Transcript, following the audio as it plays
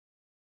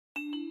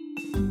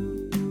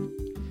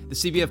The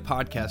CBF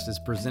podcast is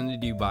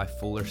presented to you by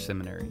Fuller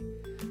Seminary.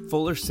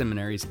 Fuller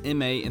Seminary's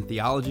MA in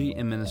Theology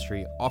and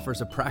Ministry offers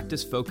a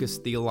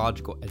practice-focused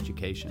theological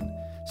education.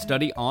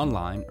 Study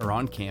online or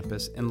on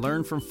campus and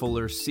learn from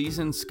Fuller's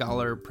seasoned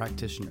scholar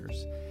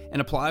practitioners, and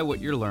apply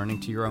what you're learning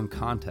to your own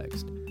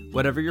context.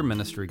 Whatever your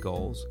ministry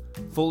goals,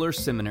 Fuller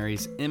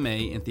Seminary's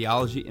MA in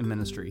Theology and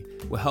Ministry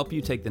will help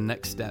you take the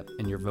next step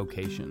in your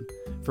vocation.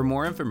 For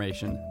more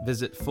information,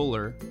 visit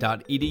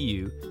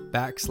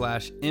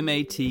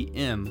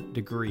fuller.edu/MATM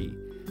degree.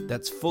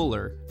 That's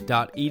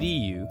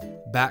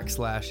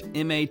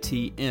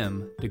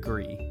fuller.edu/MATM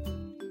degree.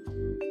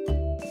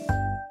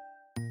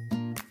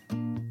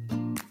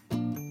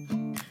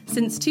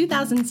 Since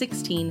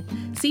 2016,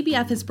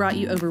 CBF has brought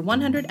you over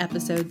 100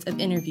 episodes of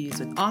interviews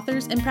with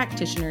authors and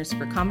practitioners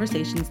for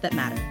conversations that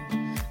matter.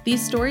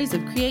 These stories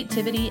of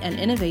creativity and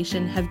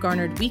innovation have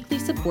garnered weekly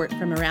support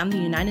from around the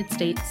United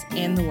States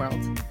and the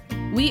world.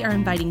 We are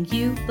inviting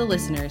you, the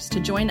listeners, to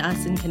join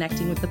us in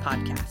connecting with the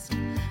podcast.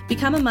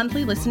 Become a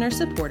monthly listener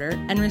supporter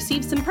and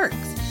receive some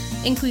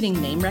perks,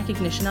 including name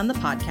recognition on the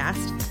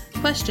podcast,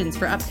 questions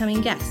for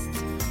upcoming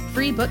guests,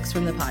 free books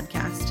from the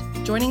podcast,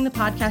 joining the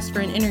podcast for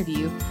an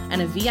interview,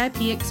 and a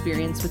VIP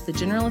experience with the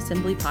General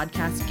Assembly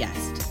podcast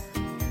guest.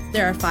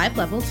 There are 5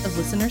 levels of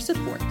listener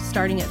support,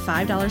 starting at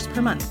 $5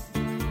 per month.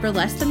 For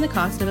less than the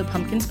cost of a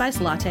pumpkin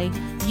spice latte,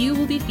 you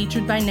will be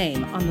featured by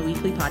name on the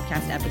weekly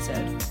podcast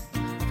episode.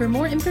 For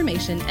more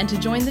information and to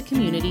join the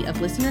community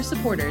of listener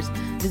supporters,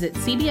 visit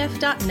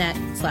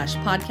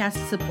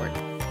cbf.net/podcast support.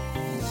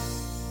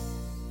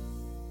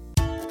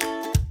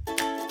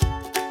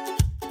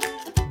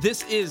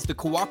 This is the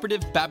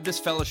Cooperative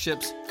Baptist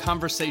Fellowship's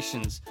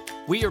Conversations.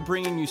 We are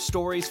bringing you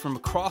stories from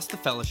across the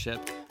fellowship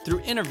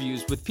through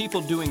interviews with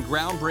people doing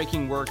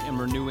groundbreaking work in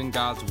renewing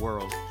God's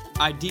world.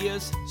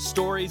 Ideas,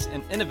 stories,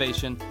 and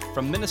innovation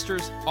from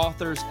ministers,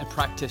 authors, and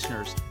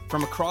practitioners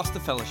from across the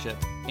fellowship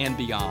and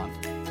beyond.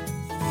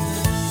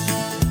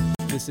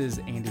 This is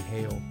Andy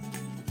Hale.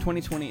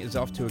 2020 is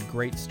off to a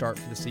great start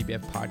for the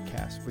CBF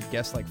podcast with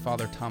guests like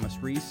Father Thomas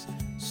Reese,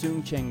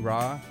 Soong Cheng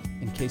Ra,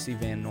 and Casey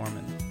Van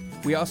Norman.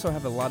 We also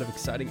have a lot of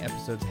exciting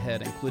episodes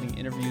ahead, including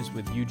interviews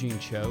with Eugene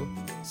Cho,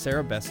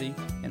 Sarah Bessie,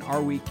 and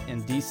our week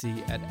in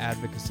DC at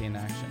Advocacy in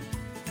Action.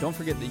 Don't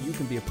forget that you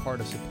can be a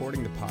part of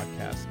supporting the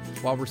podcast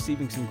while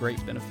receiving some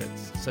great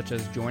benefits, such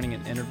as joining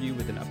an interview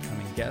with an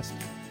upcoming guest,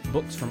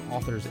 books from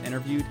authors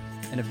interviewed,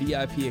 and a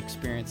VIP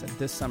experience at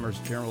this summer's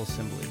General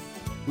Assembly.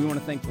 We want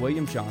to thank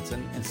William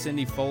Johnson and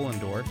Cindy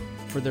Follendorf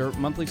for their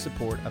monthly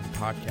support of the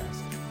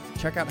podcast.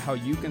 Check out how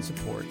you can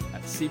support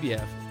at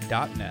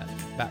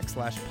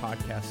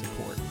cbf.net/podcast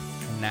support.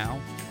 And now,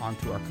 on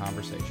to our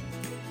conversation.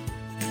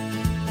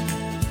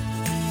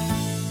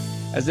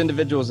 As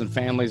individuals and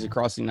families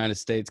across the United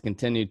States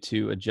continue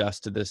to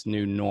adjust to this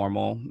new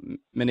normal,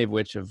 many of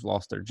which have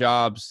lost their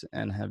jobs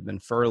and have been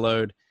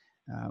furloughed,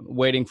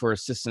 waiting for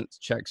assistance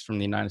checks from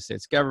the United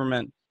States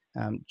government,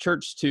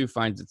 church too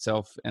finds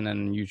itself in an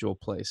unusual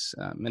place.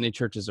 Many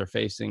churches are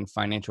facing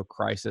financial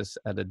crisis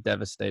at a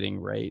devastating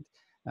rate.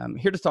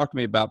 Here to talk to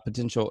me about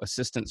potential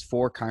assistance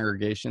for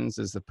congregations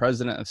is the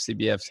president of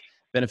CBF's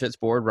Benefits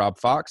Board, Rob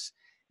Fox,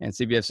 and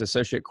CBF's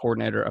Associate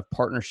Coordinator of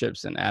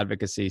Partnerships and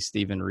Advocacy,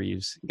 Stephen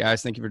Reeves.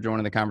 Guys, thank you for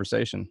joining the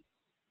conversation.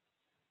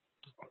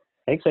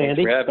 Thanks,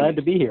 Andy. Glad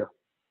to be here.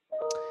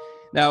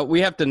 Now,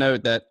 we have to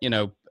note that,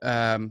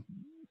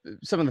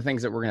 some of the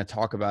things that we're going to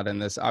talk about in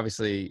this,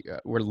 obviously,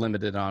 we're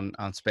limited on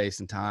space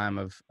and time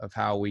of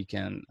how we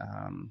can,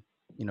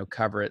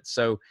 cover it.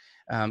 So,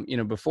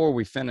 before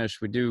we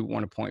finish, we do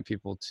want to point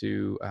people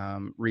to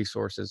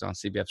resources on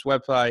CBF's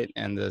website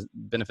and the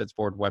Benefits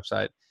Board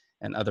website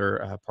and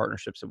other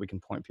partnerships that we can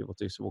point people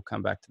to. So we'll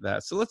come back to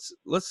that. So let's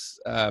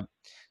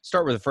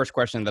start with the first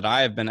question that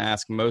I have been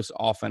asked most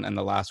often in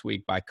the last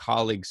week by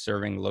colleagues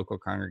serving local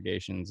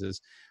congregations is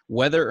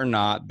whether or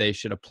not they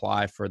should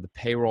apply for the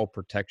payroll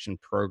protection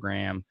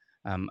program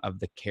of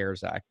the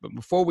CARES Act. But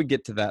before we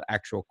get to that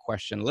actual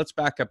question, let's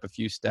back up a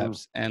few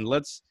steps and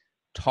let's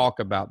talk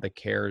about the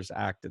CARES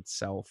Act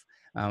itself.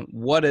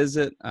 What is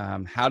it?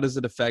 How does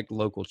it affect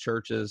local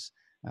churches?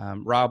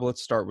 Rob,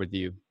 let's start with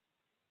you.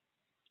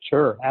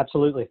 Sure,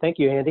 absolutely. Thank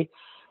you, Andy.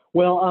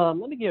 Well,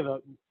 let me give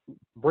a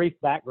brief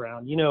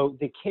background.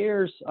 The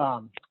CARES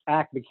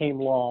Act became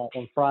law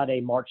on Friday,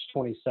 March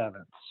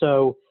 27th.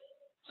 So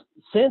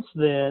since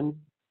then,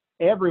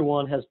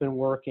 everyone has been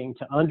working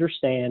to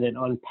understand and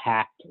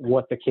unpack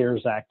what the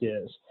CARES Act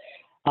is.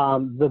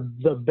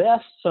 The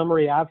best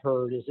summary I've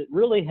heard is it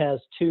really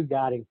has 2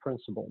 guiding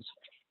principles.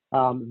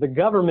 The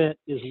government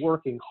is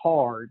working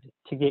hard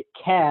to get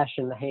cash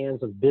in the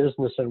hands of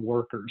business and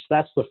workers.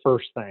 That's the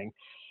first thing.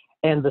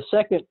 And the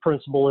second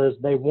principle is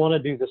they want to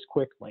do this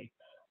quickly.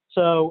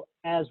 So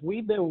as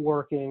we've been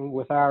working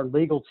with our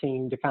legal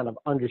team to kind of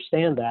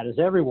understand that, as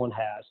everyone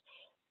has,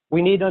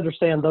 we need to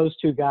understand those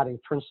 2 guiding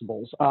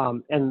principles.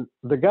 And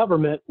the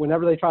government,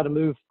 whenever they try to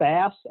move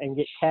fast and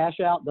get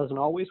cash out, doesn't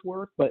always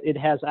work, but it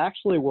has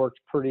actually worked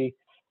pretty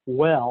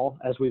well,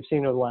 as we've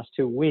seen over the last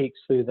 2 weeks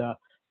through the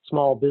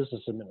Small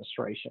Business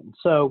Administration.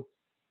 So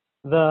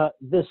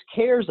This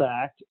CARES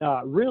Act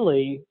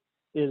really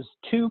is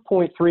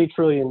 $2.3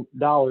 trillion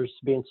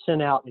being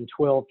sent out in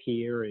 12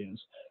 key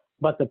areas.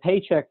 But the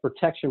Paycheck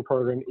Protection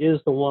Program is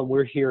the one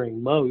we're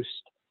hearing most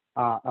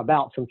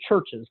about from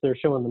churches. They're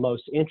showing the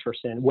most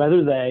interest in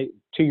whether they,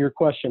 to your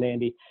question,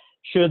 Andy,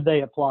 should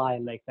they apply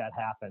and make that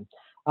happen.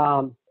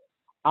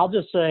 I'll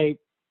just say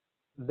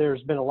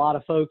there's been a lot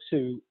of folks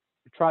who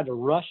tried to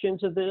rush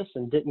into this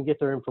and didn't get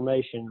their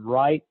information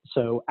right.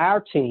 So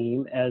our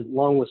team,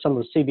 along with some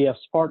of the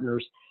CBF's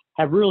partners,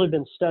 have really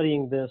been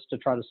studying this to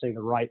try to say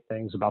the right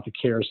things about the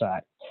CARES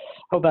Act.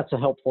 Hope that's a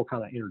helpful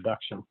kind of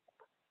introduction.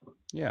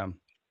 Yeah.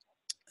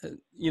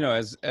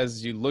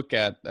 As you look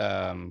at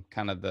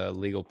kind of the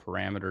legal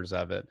parameters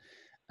of it,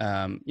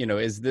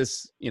 is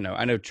this,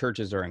 I know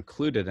churches are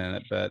included in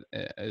it, but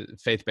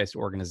faith-based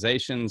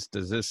organizations,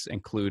 does this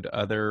include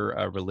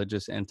other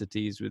religious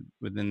entities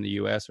within the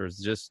U.S., or is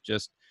this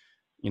just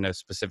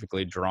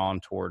specifically drawn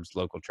towards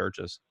local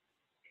churches?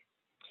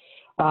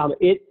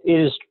 It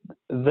is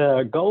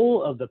the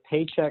goal of the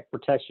Paycheck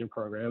Protection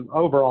Program,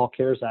 overall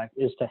CARES Act,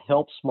 is to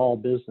help small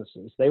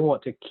businesses. They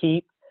want to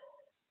keep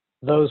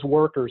those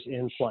workers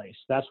in place.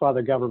 That's why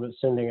the government's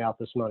sending out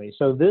this money.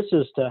 So this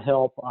is to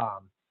help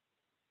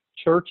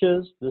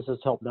churches, this is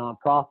to help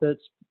nonprofits,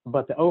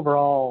 but the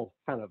overall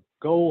kind of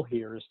goal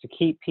here is to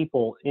keep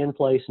people in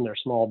place in their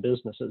small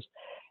businesses.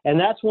 And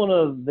that's one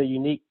of the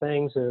unique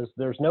things is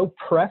there's no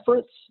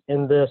preference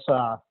in this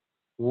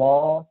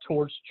law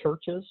towards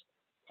churches.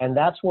 And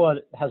that's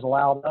what has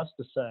allowed us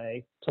to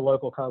say to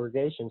local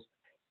congregations,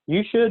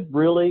 you should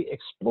really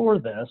explore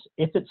this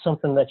if it's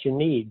something that you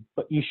need,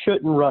 but you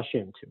shouldn't rush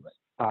into it.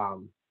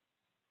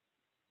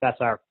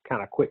 That's our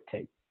kind of quick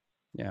take.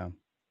 Yeah.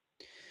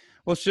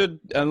 Well,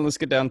 let's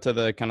get down to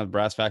the kind of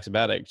brass facts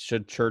about it.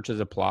 Should churches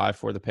apply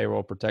for the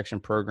payroll protection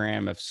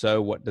program? If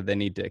so, what do they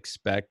need to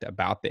expect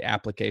about the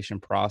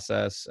application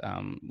process?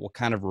 What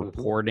kind of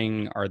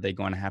reporting are they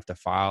going to have to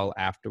file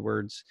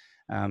afterwards?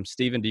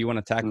 Stephen, do you want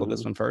to tackle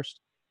this one first?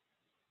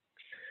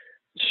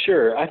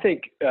 Sure. I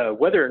think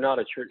whether or not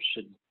a church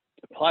should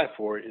apply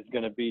for it is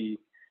going to be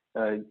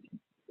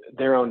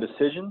their own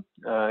decision.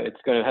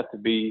 It's going to have to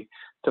be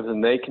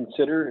something they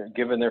consider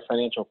given their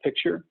financial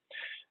picture.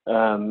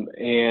 And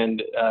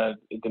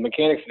the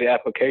mechanics of the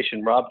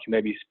application, Rob can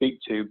maybe speak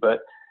to, but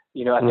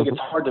I think it's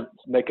hard to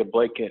make a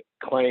blanket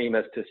claim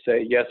as to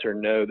say yes or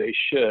no, they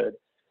should.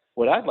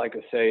 What I'd like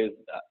to say is,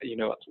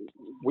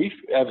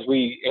 as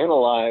we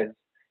analyze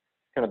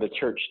kind of the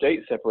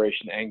church-state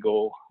separation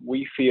angle,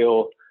 we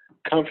feel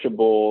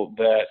comfortable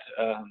that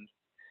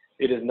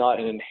it is not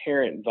an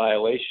inherent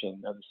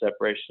violation of the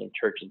separation of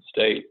church and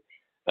state.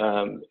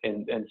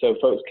 And so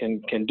folks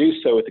can do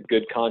so with a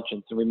good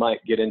conscience, and we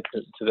might get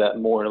into that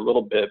more in a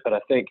little bit, but I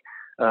think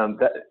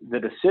that the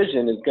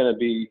decision is going to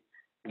be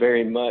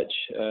very much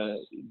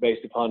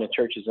based upon a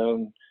church's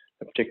own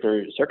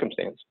particular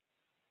circumstance.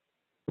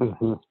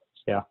 Mm-hmm.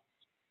 Yeah,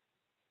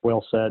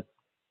 well said.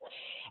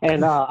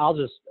 And I'll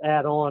just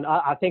add on.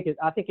 I think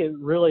it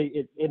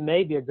really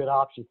may be a good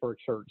option for a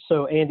church.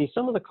 So Andy,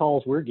 some of the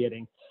calls we're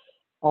getting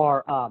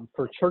are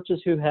for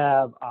churches who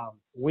have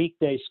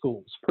weekday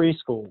schools,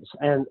 preschools,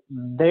 and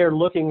they're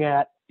looking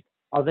at,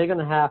 are they going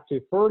to have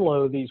to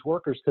furlough these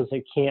workers because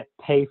they can't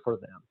pay for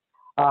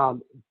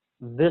them?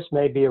 This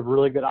may be a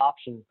really good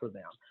option for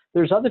them.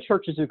 There's other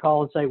churches who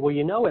call and say, well,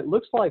 it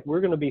looks like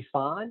we're going to be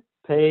fine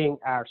paying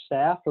our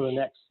staff for the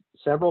next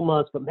several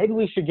months, but maybe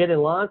we should get in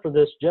line for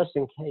this just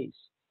in case.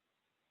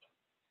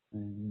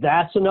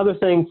 That's another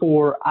thing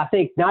for, I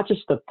think, not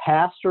just the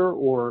pastor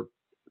or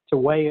to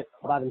weigh it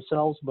by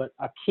themselves, but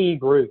a key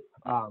group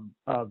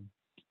of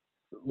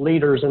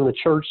leaders in the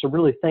church to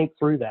really think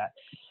through that.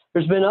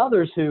 There's been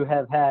others who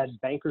have had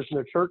bankers in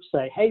their church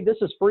say, hey, this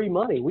is free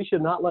money. We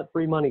should not let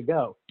free money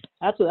go.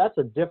 That's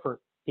a different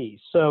piece.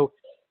 So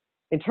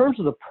in terms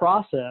of the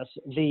process,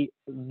 the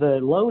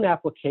loan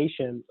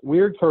application,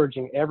 we're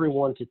encouraging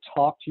everyone to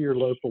talk to your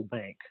local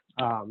bank.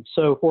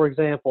 So for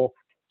example,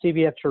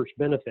 CBF Church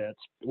Benefits,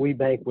 we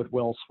bank with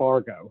Wells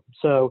Fargo.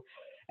 So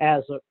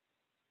as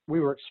we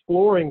were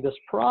exploring this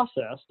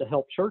process to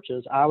help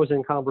churches, I was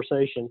in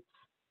conversation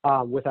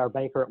with our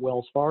banker at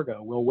Wells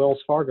Fargo. Well, Wells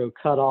Fargo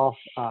cut off,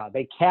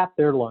 they capped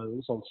their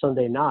loans on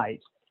Sunday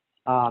nights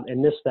and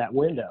missed that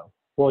window.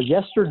 Well,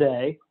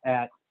 yesterday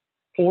at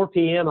 4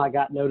 p.m., I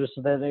got notice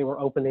that they were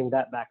opening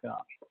that back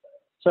up.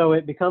 So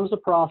it becomes a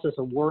process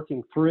of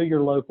working through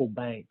your local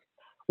bank,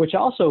 which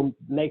also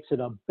makes it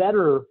a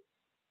better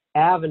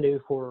avenue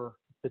for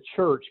the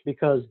church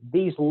because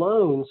these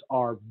loans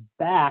are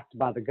backed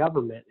by the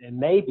government and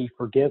may be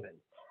forgiven,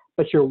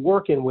 but you're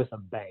working with a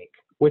bank,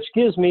 which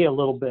gives me a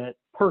little bit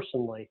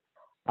personally,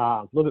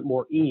 a little bit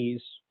more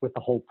ease with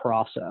the whole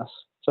process.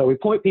 So we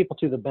point people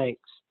to the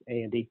banks,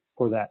 Andy,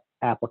 for that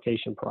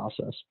application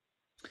process.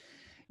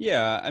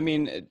 Yeah, I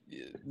mean,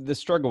 the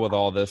struggle with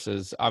all this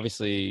is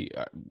obviously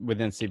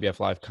within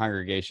CBF Life,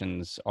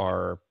 congregations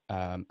are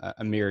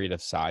a myriad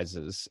of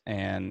sizes.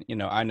 And,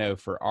 I know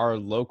for our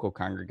local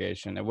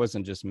congregation, it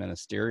wasn't just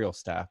ministerial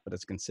staff, but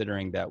it's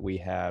considering that we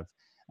have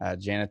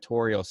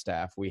janitorial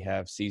staff, we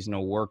have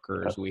seasonal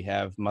workers, we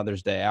have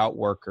Mother's Day out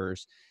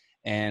workers,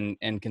 and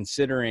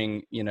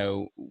considering,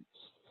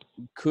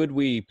 could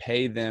we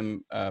pay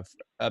them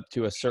up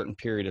to a certain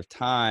period of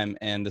time,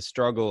 and the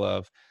struggle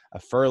of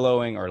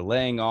furloughing or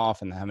laying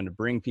off and having to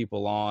bring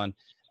people on,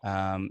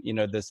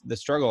 the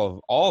struggle of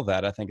all of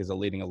that, I think, is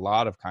leading a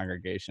lot of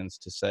congregations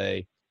to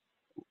say,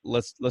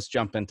 let's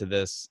jump into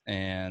this.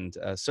 And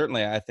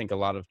certainly I think a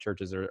lot of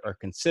churches are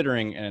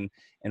considering and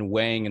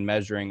weighing and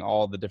measuring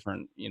all the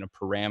different,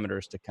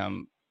 parameters to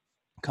come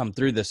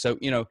through this. So,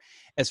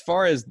 as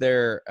far as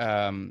their,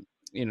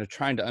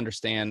 trying to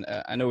understand,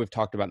 I know we've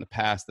talked about in the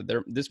past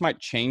that this might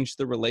change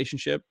the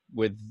relationship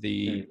with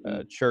the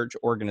church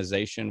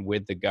organization,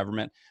 with the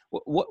government.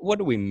 What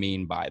do we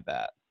mean by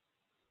that?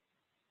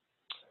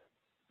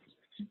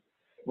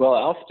 Well,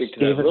 I'll speak to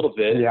that a little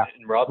bit, yeah.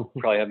 and Rob will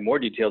probably have more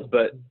details,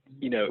 but,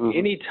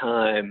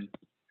 anytime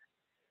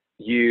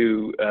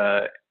you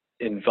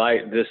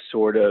invite this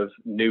sort of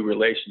new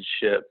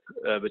relationship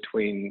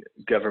between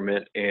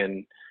government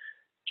and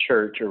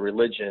church or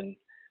religion,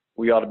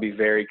 we ought to be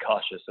very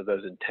cautious of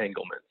those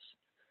entanglements.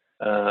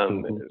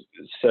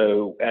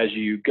 So as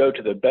you go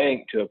to the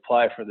bank to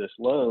apply for this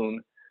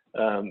loan,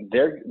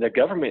 the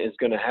government is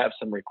going to have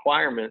some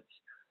requirements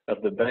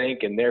of the bank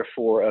and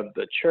therefore of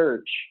the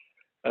church,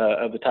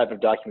 of the type of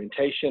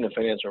documentation and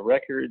financial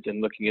records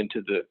and looking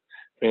into the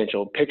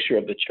financial picture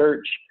of the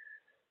church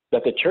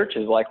that the church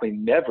has likely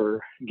never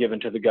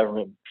given to the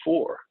government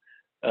before.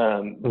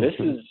 This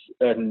is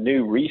a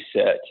new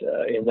reset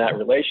in that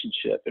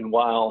relationship. And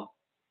while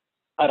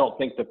I don't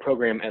think the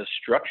program as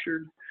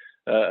structured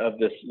of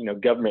this,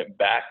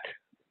 government-backed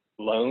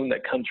loan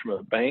that comes from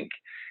a bank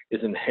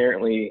is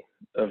inherently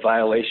a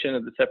violation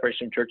of the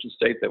separation of church and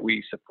state that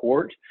we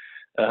support,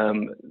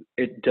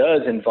 it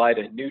does invite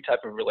a new type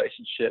of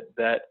relationship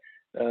that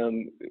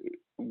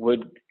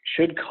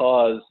should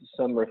cause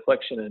some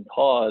reflection and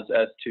pause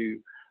as to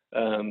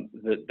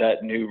that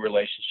new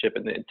relationship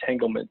and the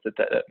entanglements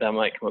that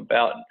might come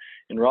about.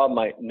 And Rob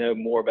might know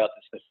more about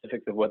the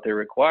specifics of what they're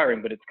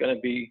requiring, but it's going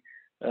to be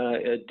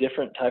a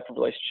different type of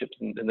relationship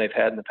than they've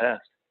had in the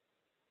past.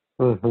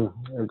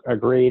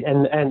 Agreed.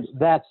 And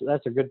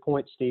that's a good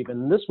point, Steve.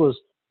 And this was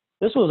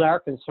our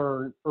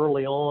concern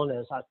early on,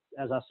 as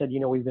I said,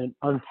 we've been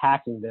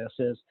unpacking this,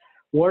 is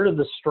what are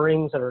the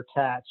strings that are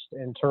attached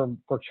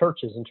for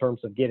churches in terms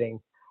of getting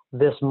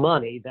this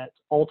money that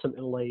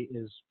ultimately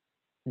is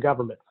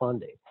government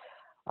funding.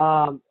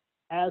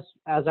 As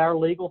our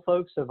legal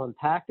folks have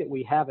unpacked it,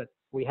 we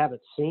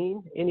haven't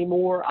seen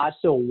anymore. I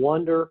still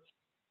wonder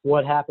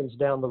what happens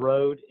down the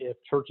road if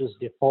churches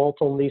default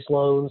on these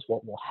loans.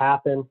 What will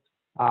happen?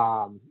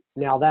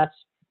 Now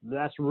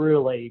that's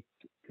really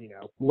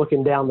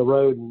looking down the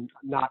road and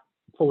not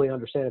fully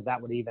understand if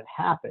that would even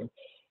happen.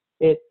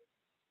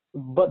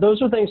 But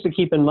those are things to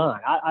keep in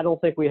mind. I don't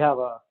think we have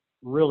a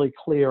really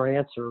clear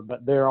answer,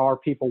 but there are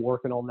people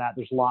working on that.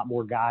 There's a lot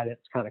more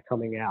guidance kind of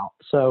coming out.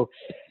 So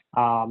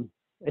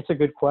it's a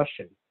good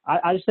question.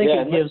 I just think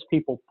it gives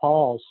people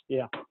pause.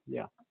 Yeah.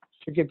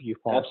 Should give you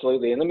pause.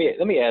 Absolutely. And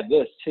let me add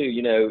this too.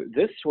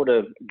 This sort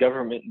of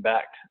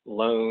government-backed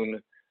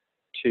loan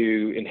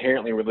to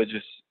inherently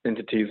religious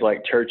entities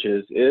like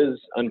churches is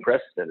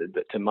unprecedented,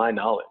 to my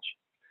knowledge.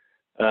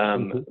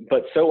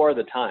 But so are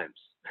the times.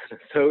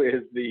 So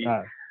is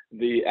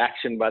the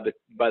action by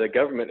the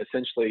government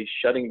essentially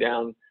shutting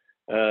down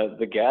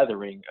the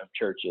gathering of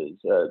churches,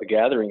 the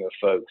gathering of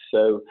folks.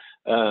 So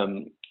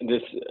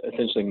this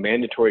essentially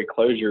mandatory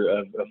closure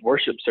of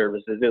worship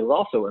services is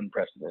also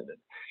unprecedented.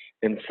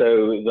 And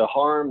so the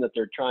harm that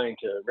they're trying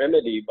to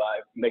remedy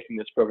by making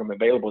this program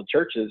available to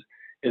churches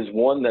is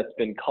one that's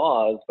been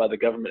caused by the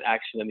government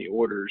action and the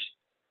orders.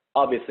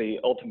 Obviously,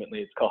 ultimately,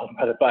 it's caused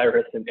by the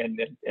virus and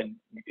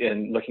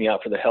looking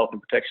out for the health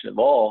and protection of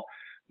all.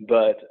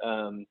 But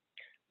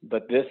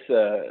this,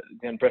 the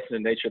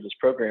unprecedented nature of this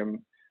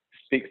program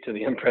speaks to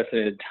the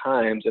unprecedented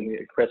times and the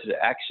unprecedented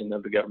action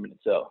of the government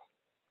itself.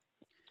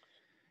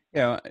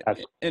 Yeah,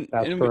 and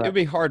it'd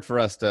be hard for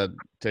us to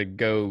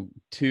go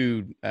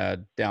too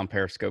down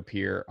Periscope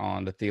here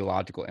on the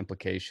theological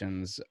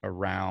implications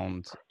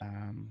around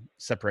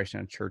separation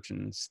of church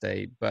and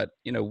state. But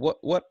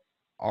what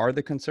are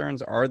the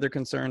concerns? Are there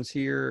concerns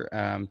here?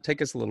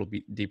 Take us a little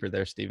bit deeper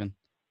there, Stephen.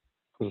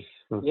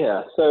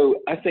 Yeah, so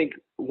I think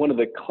one of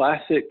the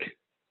classic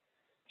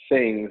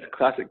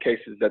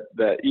cases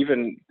that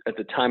even at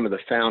the time of the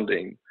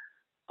founding,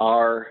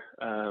 our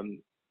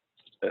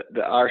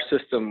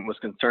system was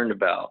concerned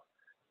about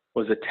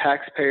was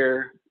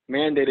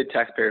mandated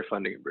taxpayer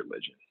funding of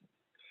religion.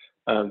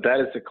 That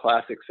is a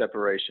classic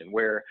separation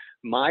where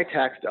my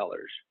tax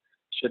dollars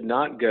should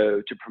not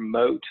go to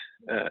promote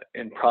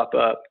and prop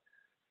up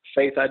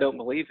faith I don't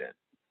believe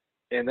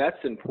in. And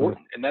that's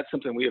important. And that's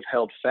something we have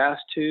held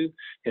fast to,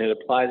 and it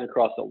applies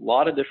across a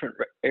lot of different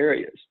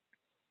areas.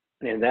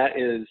 And that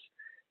is,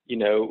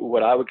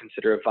 what I would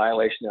consider a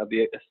violation of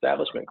the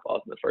Establishment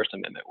Clause in the First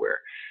Amendment, where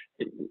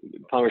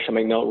Congress shall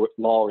make no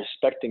law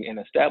respecting an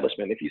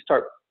establishment. If you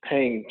start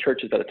paying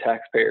churches out of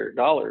taxpayer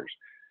dollars,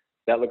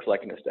 that looks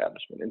like an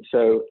establishment. And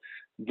so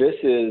this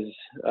is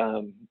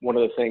one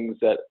of the things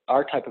that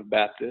our type of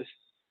Baptists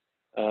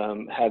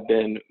have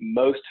been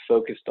most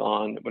focused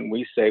on when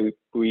we say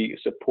we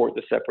support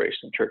the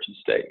separation of church and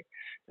state.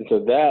 And so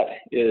that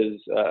is,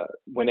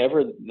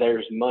 whenever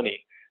there's money,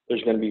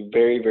 there's going to be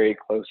very, very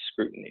close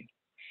scrutiny.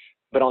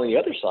 But on the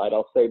other side,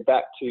 I'll say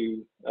back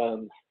to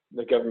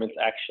the government's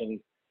action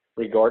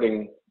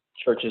regarding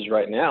churches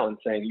right now and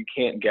saying you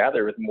can't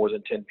gather with more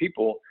than 10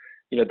 people.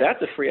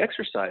 That's a free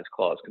exercise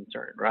clause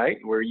concern, right?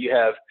 Where you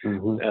have,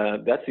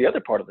 that's the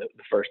other part of the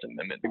First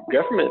Amendment. The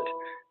government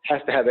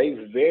has to have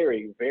a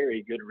very,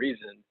 very good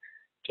reason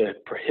to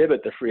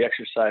prohibit the free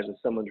exercise of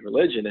someone's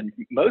religion. And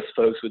most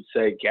folks would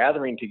say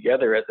gathering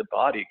together as a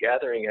body,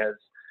 gathering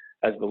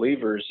as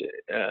believers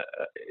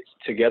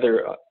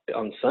together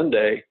on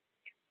Sunday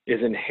is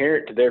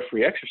inherent to their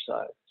free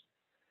exercise.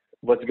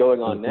 What's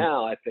going on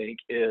now, I think,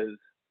 is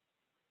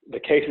the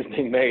case is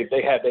being made.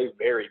 They have a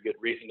very good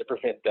reason to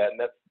prevent that, and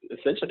that's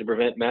essentially to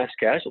prevent mass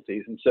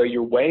casualties. And so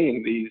you're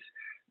weighing these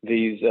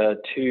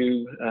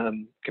two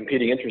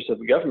competing interests of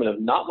the government of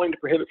not wanting to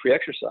prohibit free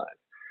exercise,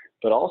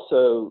 but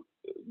also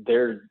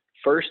their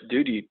first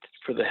duty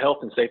for the health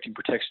and safety and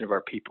protection of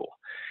our people.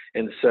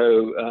 And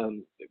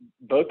so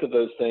both of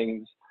those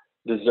things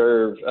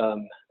deserve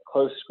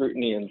close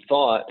scrutiny and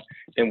thought,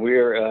 and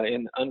we're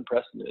in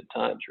unprecedented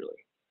times, really.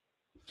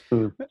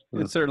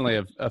 It's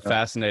certainly a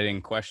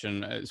fascinating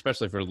question,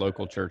 especially for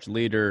local church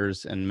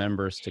leaders and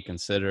members to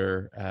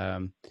consider.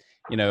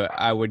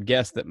 I would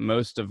guess that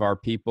most of our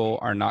people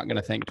are not going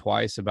to think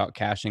twice about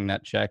cashing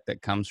that check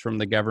that comes from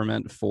the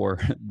government for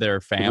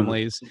their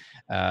families.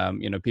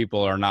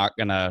 People are not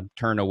going to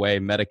turn away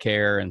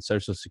Medicare and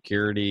Social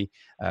Security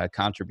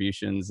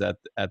contributions at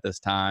this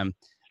time.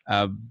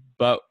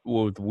 But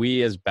with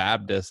we as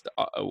Baptists,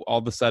 all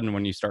of a sudden,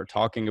 when you start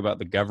talking about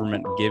the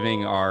government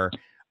giving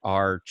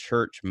our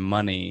church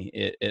money,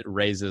 it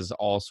raises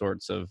all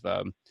sorts of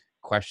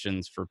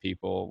questions for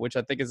people, which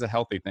I think is a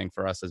healthy thing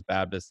for us as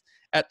Baptists.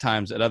 At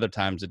other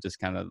times, it just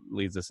kind of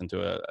leads us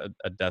into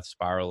a death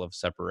spiral of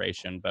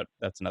separation, but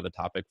that's another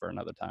topic for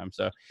another time.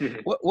 So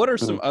what are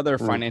some other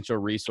financial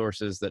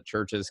resources that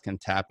churches can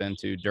tap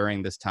into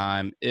during this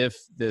time if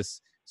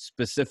this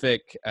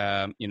specific,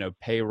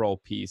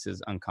 payroll piece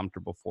is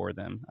uncomfortable for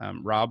them?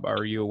 Rob,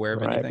 are you aware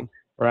of anything?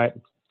 Right.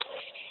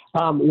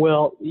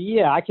 Well,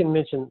 yeah, I can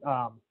mention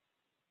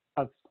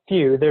a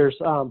few. There's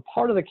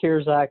part of the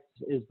CARES Act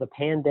is the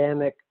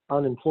Pandemic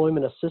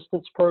Unemployment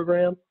Assistance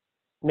Program.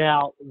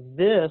 Now,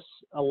 this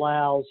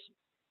allows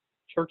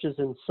churches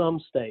in some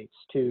states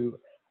to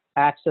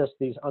access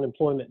these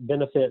unemployment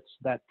benefits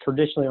that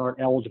traditionally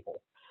aren't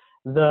eligible.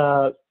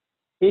 The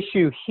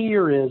issue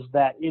here is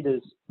that it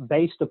is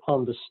based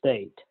upon the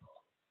state.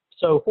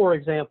 So, for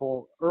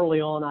example,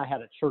 early on, I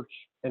had a church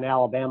in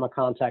Alabama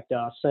contact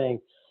us saying,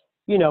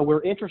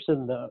 we're interested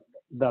in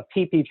the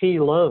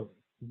PPP loan,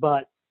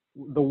 but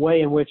the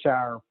way in which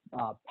our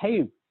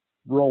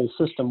payroll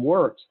system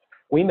works,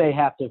 we may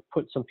have to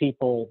put some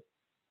people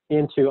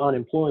into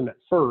unemployment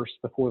first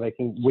before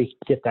we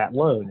get that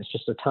loan. It's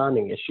just a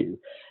timing issue.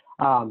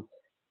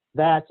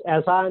 That's,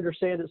 as I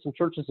understand it, some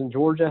churches in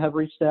Georgia have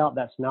reached out.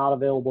 That's not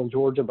available in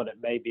Georgia, but it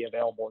may be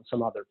available in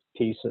some other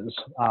pieces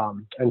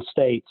and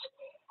states.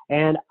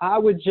 And I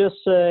would just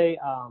say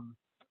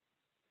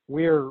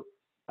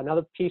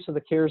another piece of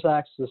the CARES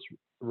Act is this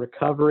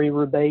recovery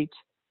rebate,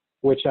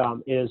 which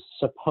is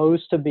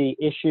supposed to be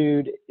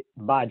issued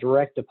by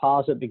direct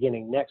deposit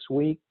beginning next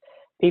week.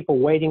 People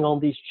waiting on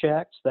these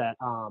checks that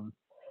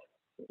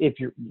if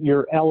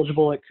you're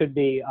eligible, it could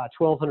be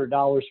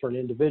 $1,200 for an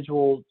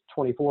individual,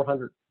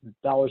 $2,400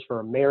 for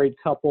a married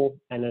couple,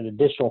 and an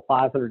additional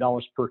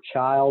 $500 per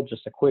child,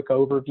 just a quick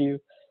overview.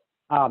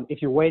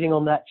 If you're waiting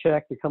on that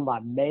check to come by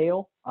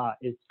mail,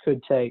 it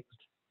could take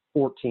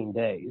 14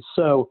 days.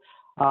 So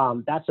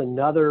that's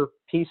another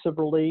piece of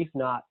relief,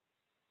 not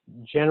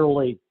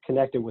generally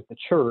connected with the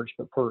church,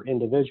 but per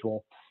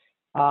individual.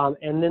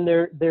 And then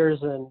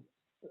there's an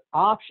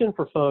option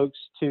for folks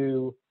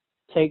to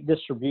take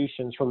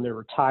distributions from their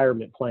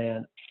retirement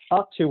plan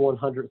up to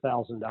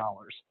 $100,000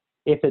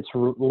 if it's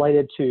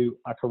related to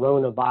a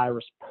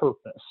coronavirus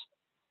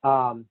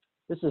purpose.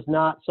 This is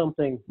not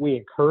something we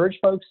encourage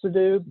folks to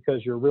do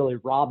because you're really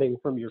robbing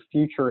from your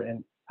future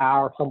in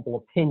our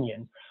humble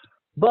opinion.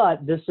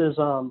 But this is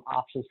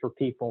options for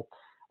people.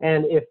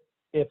 And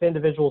if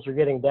individuals are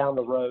getting down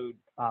the road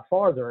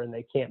farther and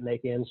they can't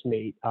make ends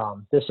meet,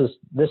 this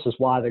is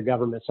why the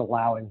government's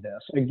allowing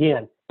this.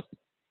 Again,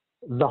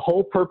 the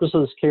whole purpose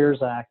of this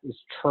CARES Act is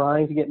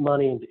trying to get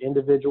money into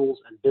individuals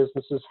and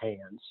businesses'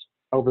 hands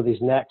over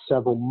these next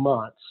several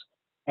months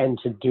and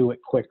to do it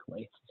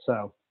quickly.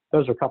 So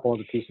those are a couple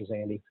other pieces,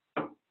 Andy.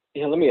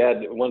 Yeah, let me add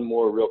one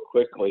more real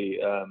quickly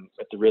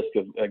at the risk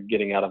of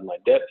getting out of my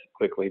depth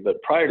quickly. But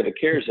prior to the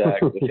CARES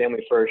Act, the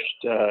Family First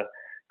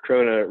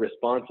Corona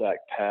Response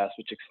Act passed,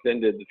 which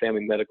extended the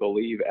Family Medical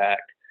Leave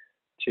Act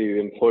to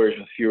employers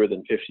with fewer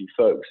than 50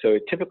 folks. So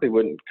it typically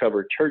wouldn't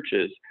cover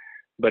churches,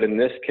 but in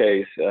this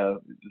case,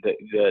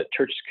 the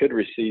churches could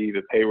receive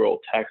a payroll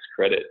tax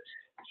credit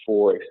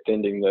for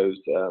extending those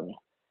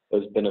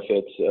those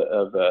benefits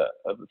of a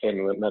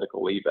family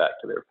medical leave act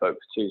to their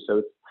folks too.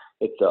 So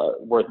it's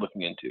worth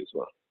looking into as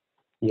well.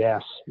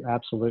 Yes,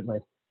 absolutely.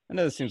 I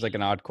know this seems like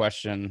an odd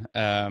question,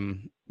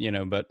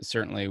 but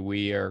certainly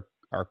we are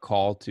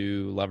called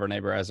to love our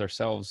neighbor as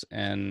ourselves.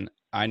 And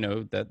I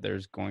know that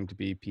there's going to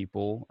be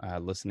people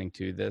listening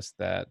to this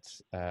that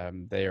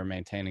they are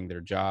maintaining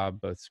their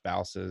job, both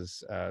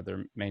spouses,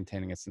 they're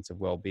maintaining a sense of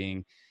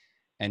well-being,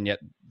 and yet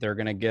they're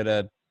going to get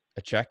a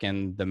check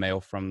in the mail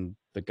from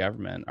the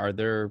government. Are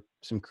there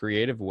some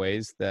creative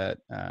ways that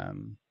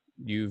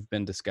you've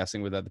been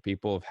discussing with other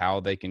people of how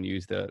they can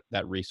use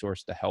that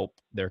resource to help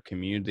their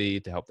community,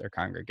 to help their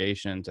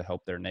congregation, to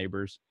help their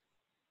neighbors?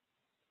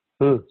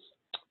 That's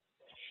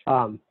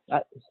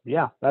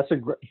a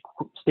great.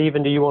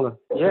 Stephen, do you want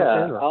to?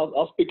 Yeah,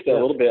 I'll speak to that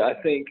a little bit. I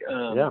think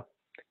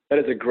that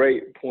is a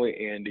great point,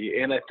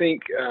 Andy, and I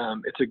think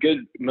it's a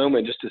good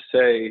moment just to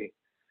say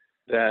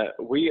that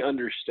we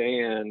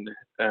understand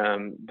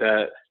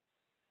that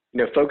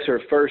folks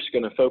are first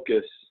going to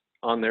focus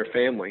on their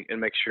family and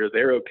make sure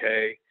they're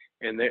okay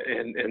and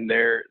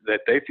that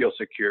they feel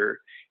secure,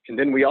 and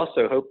then we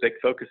also hope they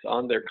focus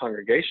on their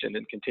congregation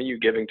and continue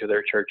giving to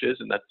their churches,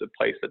 and that's the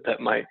place that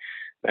might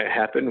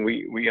happen.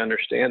 We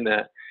understand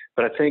that,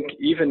 but I think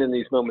even in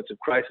these moments of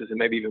crisis, and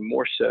maybe even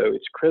more so,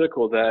 it's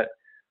critical that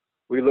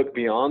we look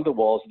beyond the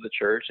walls of the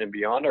church and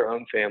beyond our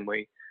own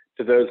family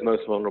to those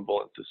most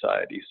vulnerable in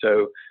society.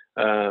 So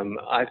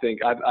I think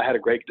I had a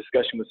great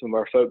discussion with some of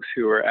our folks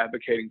who are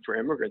advocating for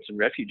immigrants and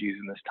refugees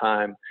in this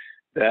time,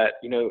 that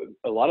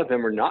a lot of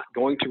them are not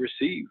going to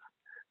receive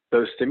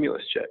those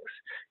stimulus checks.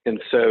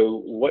 And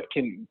so what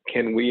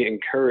can we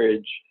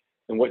encourage,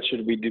 and what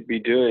should we be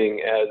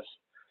doing as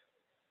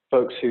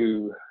folks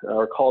who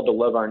are called to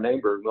love our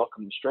neighbor,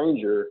 welcome the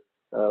stranger,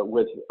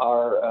 with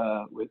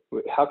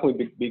how can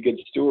we be good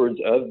stewards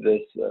of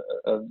this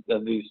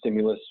of these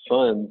stimulus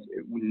funds,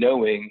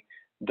 knowing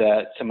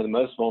that some of the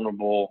most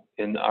vulnerable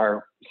in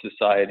our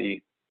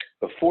society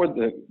before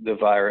the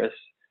virus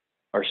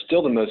are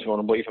still the most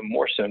vulnerable, even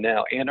more so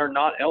now, and are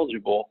not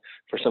eligible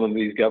for some of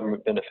these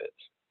government benefits.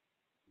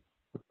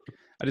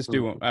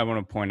 I want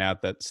to point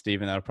out that,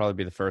 Stephen, that'll probably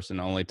be the first and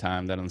only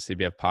time that on the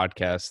CBF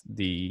podcast,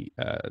 the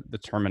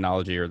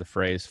terminology or the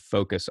phrase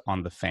 "focus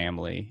on the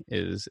family"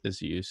 is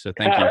used. So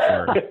thank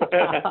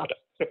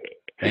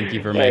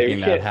you for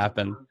making that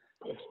happen.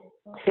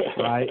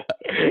 Right.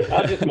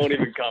 I just won't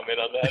even comment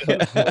on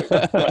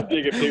that. I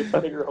dig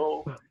a bigger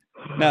hole.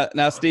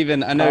 Now,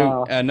 Stephen, I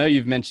know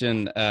you've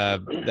mentioned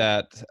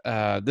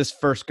that this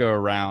first go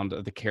around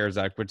of the CARES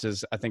Act, which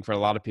is, I think for a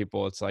lot of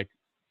people, it's like,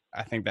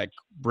 I think that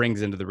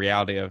brings into the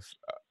reality of,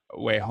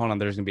 wait, hold on,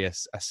 there's going to be a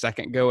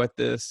second go at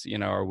this.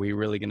 Are we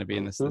really going to be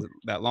in this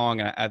that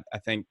long? And I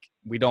think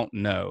we don't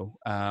know.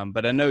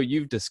 But I know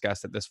you've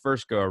discussed that this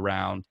first go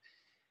around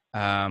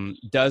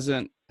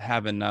doesn't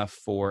have enough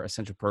for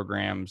essential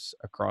programs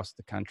across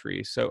the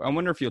country. So I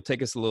wonder if you'll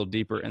take us a little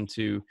deeper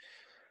into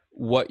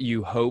what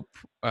you hope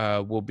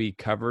will be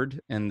covered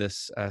in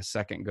this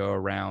second go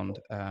around,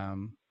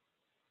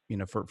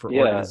 for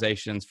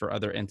organizations, for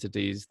other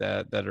entities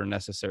that are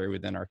necessary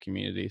within our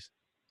communities.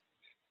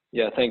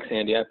 Yeah, thanks,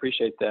 Andy. I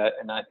appreciate that.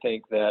 And I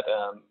think that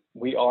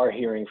we are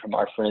hearing from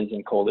our friends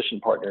and coalition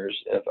partners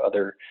of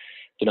other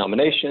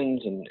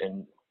denominations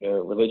and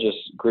religious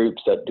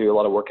groups that do a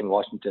lot of work in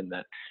Washington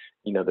that,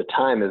 the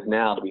time is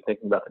now to be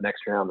thinking about the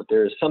next round, but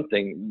there is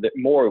something that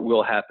more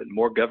will happen,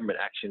 more government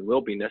action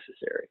will be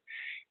necessary.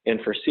 And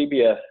for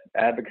CBF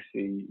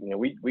advocacy,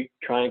 we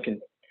try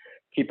and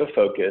keep a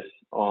focus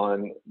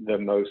on the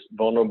most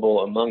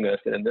vulnerable among us.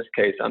 And in this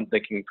case, I'm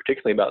thinking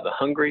particularly about the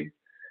hungry,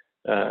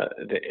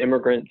 the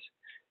immigrants,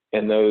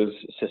 and those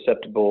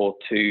susceptible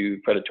to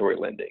predatory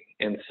lending.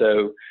 And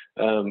so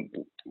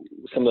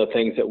some of the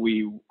things that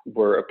we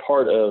were a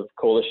part of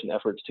coalition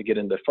efforts to get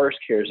in the first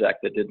CARES Act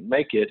that didn't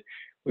make it,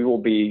 we will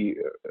be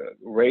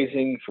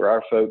raising for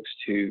our folks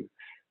to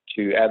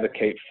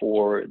advocate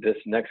for this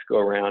next go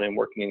around and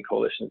working in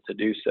coalitions to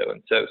do so.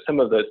 And so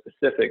some of those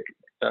specific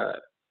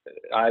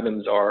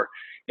items are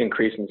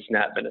increasing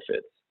SNAP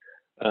benefits.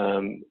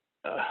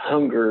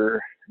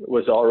 Hunger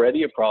was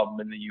already a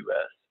problem in the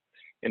U.S.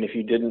 And if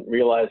you didn't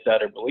realize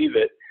that or believe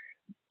it,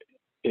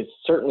 it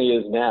certainly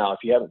is now. If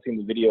you haven't seen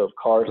the video of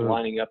cars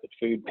lining up at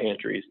food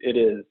pantries, it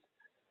is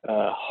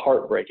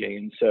heartbreaking.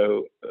 And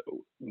so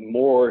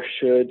more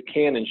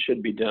can and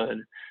should be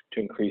done to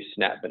increase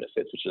SNAP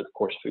benefits, which is, of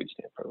course, food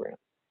stamp program.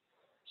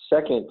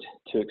 Second,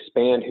 to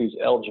expand who's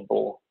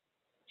eligible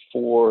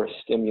for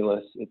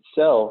stimulus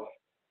itself,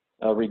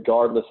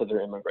 regardless of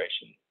their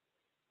immigration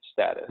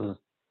status.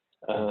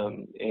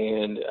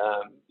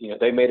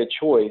 They made a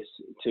choice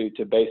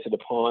to base it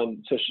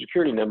upon Social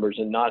Security numbers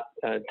and not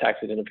tax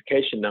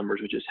identification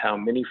numbers, which is how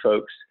many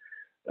folks,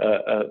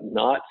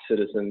 not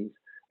citizens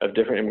of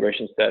different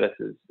immigration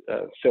statuses,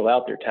 fill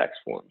out their tax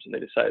forms, and they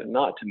decided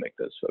not to make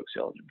those folks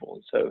eligible.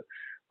 And so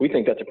we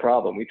think that's a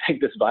problem. We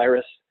think this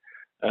virus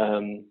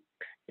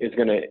is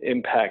going to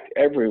impact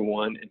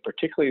everyone, and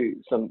particularly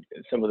some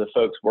of the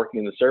folks working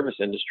in the service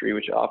industry,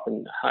 which are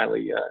often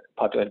highly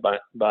populated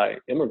by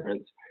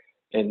immigrants.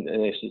 and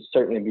they should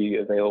certainly be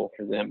available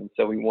for them. And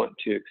so we want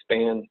to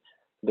expand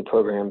the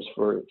programs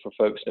for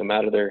folks no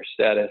matter their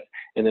status.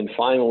 And then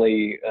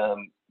finally,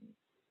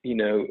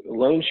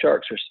 loan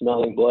sharks are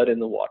smelling blood in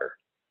the water.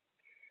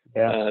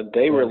 Yeah.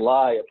 They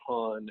rely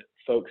upon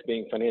folks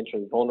being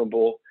financially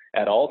vulnerable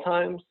at all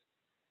times,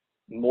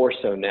 more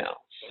so now.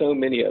 So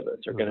many of us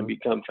are going to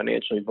become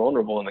financially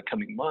vulnerable in the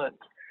coming months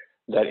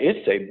that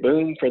it's a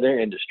boom for their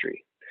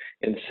industry.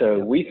 And so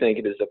we think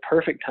it is a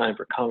perfect time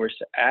for Congress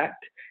to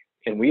act.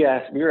 And we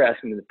were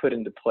asking them to put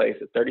into place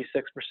a 36%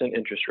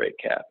 interest rate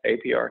cap,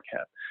 APR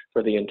cap,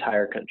 for the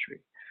entire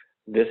country.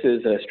 This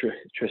is a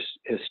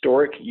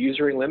historic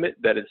usury limit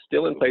that is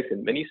still in place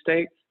in many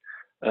states,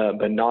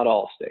 but not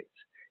all states.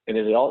 And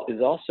it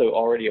is also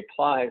already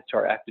applies to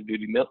our active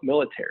duty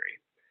military.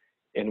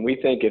 And we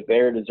think if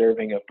they're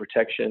deserving of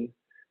protection,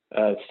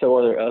 so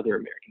are other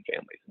American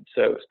families. And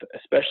so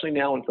especially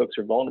now when folks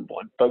are vulnerable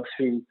and folks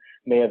who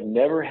may have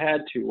never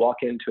had to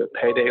walk into a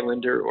payday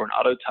lender or an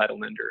auto title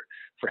lender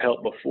for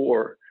help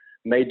before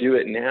may do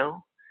it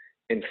now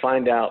and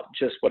find out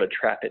just what a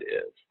trap it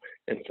is.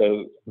 And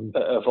so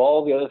of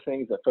all the other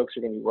things that folks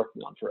are going to be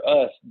working on, for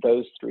us,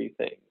 those three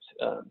things,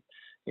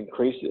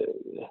 increase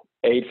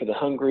aid for the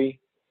hungry,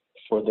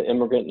 for the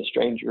immigrant and the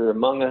stranger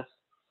among us,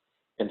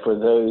 and for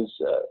those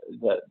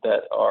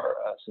that are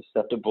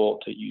susceptible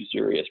to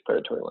usurious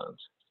predatory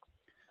loans.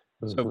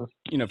 So,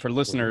 for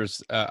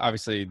listeners,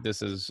 obviously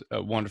this is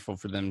wonderful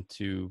for them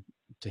to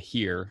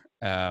hear.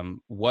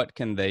 What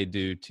can they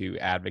do to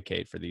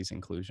advocate for these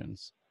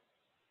inclusions?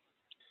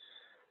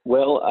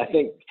 Well, I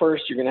think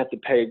first you're going to have to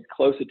pay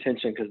close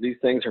attention because these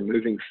things are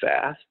moving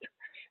fast,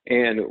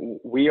 and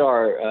we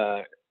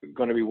are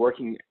going to be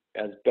working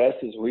as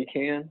best as we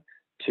can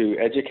to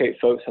educate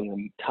folks on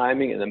the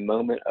timing and the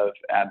moment of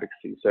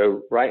advocacy.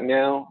 So right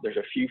now, there's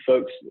a few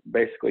folks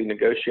basically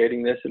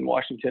negotiating this in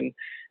Washington.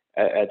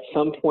 At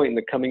some point in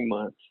the coming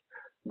months,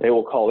 they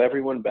will call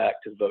everyone back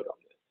to vote on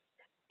this.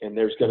 And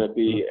there's going to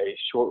be a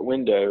short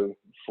window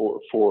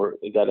for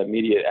that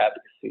immediate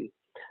advocacy.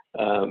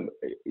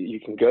 You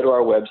can go to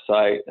our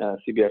website,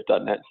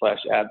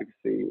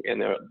 cbf.net/advocacy, and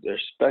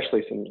there's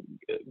especially some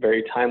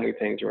very timely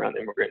things around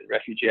immigrant and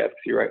refugee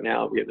advocacy right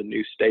now. We have a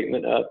new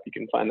statement up. You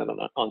can find that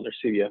on their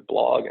CBF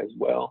blog as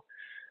well.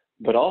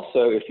 But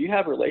also, if you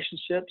have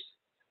relationships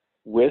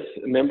with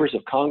members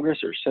of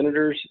Congress or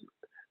senators,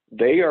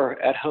 they are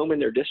at home in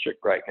their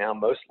district right now,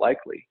 most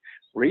likely.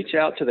 Reach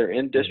out to their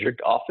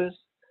in-district office.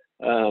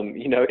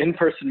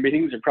 In-person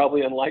meetings are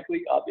probably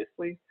unlikely,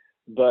 obviously,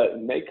 but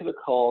make the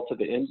call to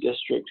the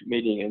in-district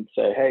meeting and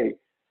say, hey,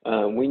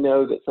 we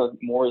know that some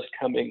more is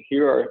coming.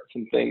 Here are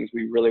some things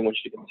we really want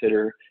you to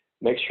consider.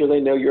 Make sure they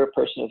know you're a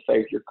person of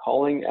faith. You're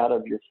calling out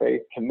of your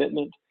faith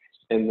commitment,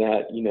 and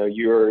that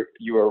you are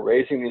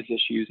raising these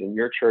issues in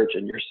your church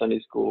and your Sunday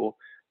school,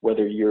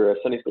 whether you're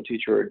a Sunday school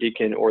teacher or a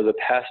deacon or the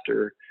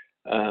pastor.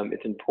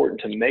 It's important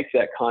to make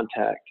that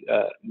contact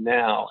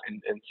now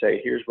and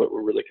say, here's what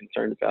we're really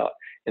concerned about,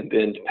 and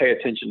then to pay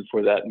attention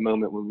for that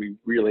moment when we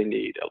really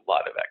need a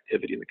lot of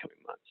activity in the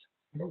coming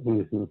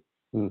months.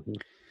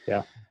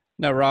 Yeah.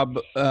 Now, Rob,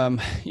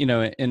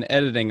 in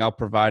editing, I'll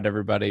provide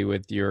everybody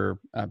with your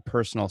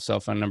personal cell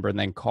phone number and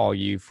then call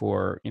you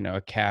for,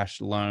 a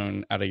cash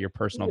loan out of your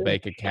personal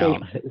bank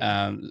account.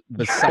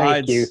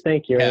 Besides,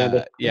 Thank you,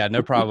 Andy. Yeah,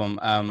 no problem.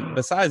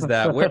 Besides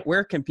that,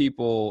 where can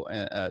people,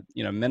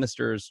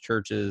 ministers,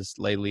 churches,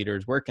 lay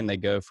leaders, where can they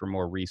go for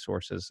more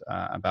resources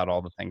about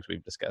all the things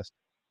we've discussed?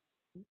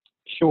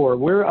 Sure.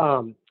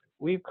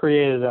 We've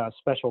created a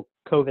special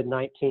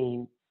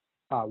COVID-19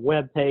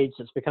 web page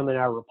that's becoming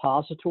our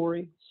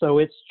repository. So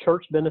it's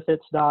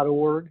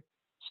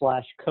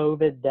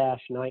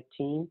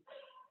churchbenefits.org/COVID-19.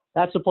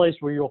 That's a place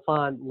where you'll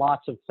find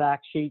lots of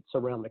fact sheets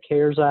around the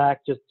CARES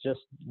Act, just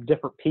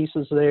different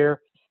pieces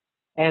there.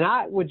 And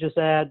I would just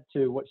add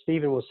to what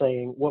Stephen was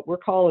saying, what we're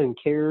calling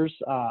CARES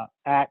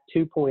Act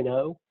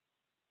 2.0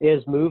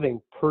 is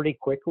moving pretty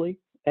quickly.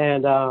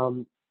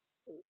 And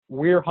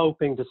we're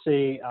hoping to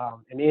see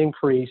an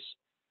increase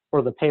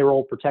for the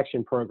payroll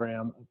protection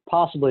program,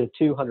 possibly of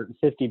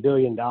 $250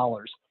 billion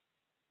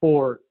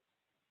for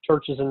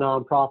churches and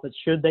nonprofits.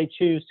 Should they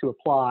choose to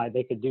apply,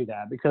 they could do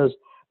that, because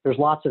there's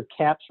lots of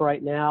caps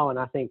right now, and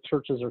I think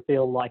churches are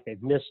feeling like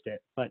they've missed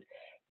it, but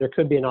there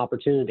could be an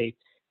opportunity.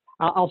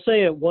 I'll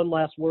say one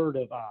last word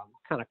of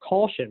kind of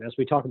caution as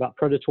we talk about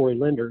predatory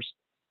lenders.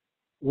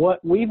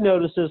 What we've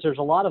noticed is there's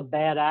a lot of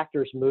bad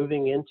actors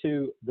moving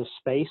into the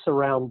space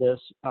around this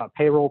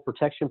payroll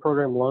protection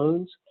program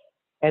loans.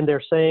 And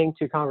they're saying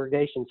to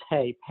congregations,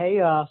 hey,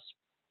 pay us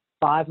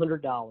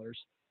 $500.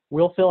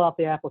 We'll fill out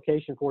the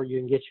application for you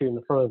and get you in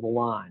the front of the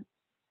line.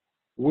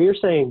 We're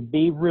saying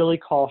be really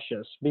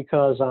cautious,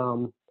 because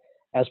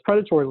as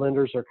predatory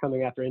lenders are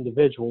coming after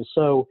individuals,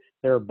 so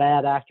there are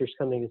bad actors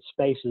coming in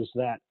spaces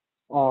that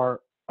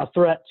are a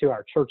threat to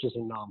our churches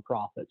and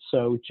nonprofits.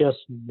 So just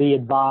be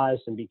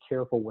advised and be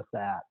careful with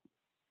that.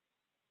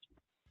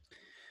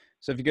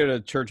 So if you go to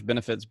Church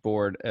Benefits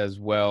Board as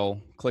well,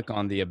 click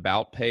on the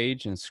About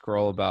page and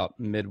scroll about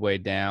midway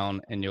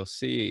down, and you'll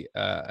see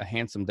a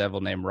handsome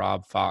devil named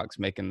Rob Fox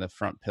making the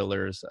front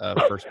pillars of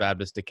First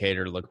Baptist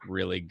Decatur look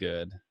really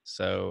good.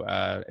 So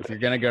if you're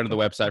going to go to the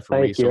website for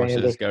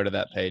resources, go to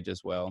that page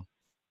as well.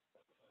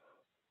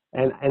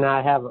 And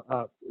I have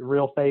a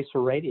real face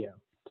for radio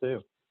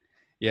too.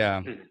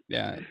 Yeah.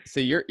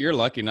 See, you're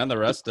lucky. None of the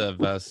rest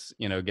of us,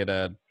 get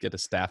a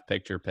staff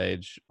picture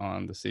page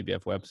on the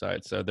CBF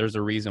website. So there's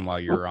a reason why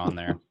you're on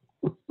there.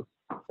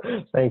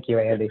 Thank you,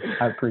 Andy.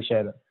 I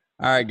appreciate it.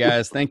 All right,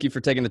 guys. Thank you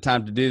for taking the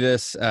time to do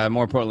this.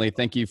 More importantly,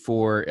 thank you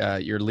for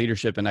your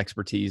leadership and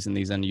expertise in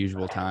these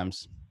unusual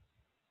times.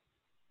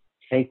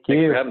 Thank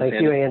you.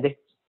 Thank you, Andy.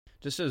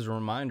 Just as a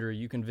reminder,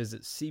 you can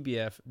visit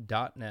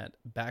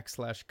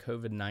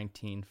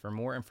cbf.net/COVID-19 for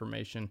more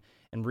information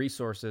and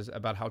resources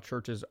about how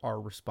churches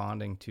are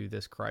responding to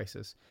this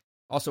crisis.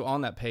 Also on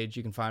that page,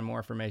 you can find more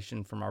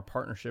information from our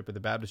partnership with the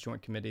Baptist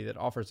Joint Committee that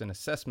offers an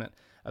assessment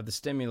of the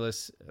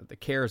stimulus, the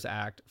CARES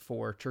Act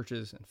for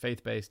churches and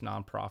faith-based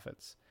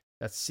nonprofits.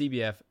 That's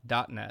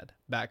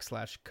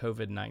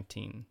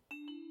cbf.net/COVID-19.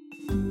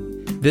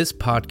 This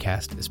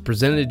podcast is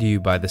presented to you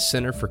by the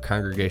Center for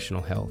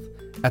Congregational Health.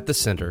 At the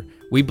Center,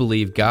 we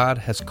believe God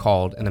has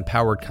called and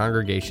empowered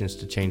congregations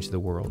to change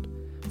the world.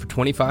 For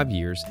 25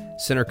 years,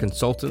 Center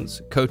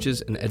consultants,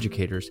 coaches, and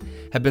educators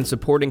have been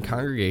supporting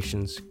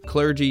congregations,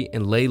 clergy,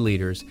 and lay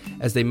leaders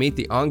as they meet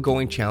the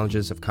ongoing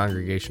challenges of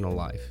congregational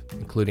life,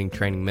 including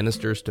training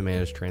ministers to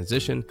manage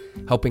transition,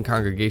 helping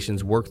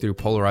congregations work through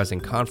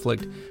polarizing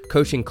conflict,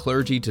 coaching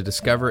clergy to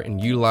discover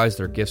and utilize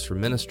their gifts for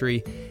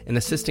ministry, and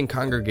assisting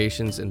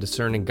congregations in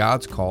discerning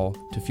God's call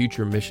to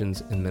future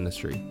missions and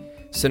ministry.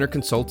 Center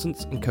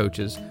consultants and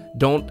coaches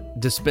don't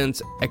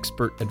dispense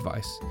expert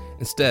advice.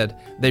 Instead,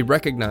 they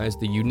recognize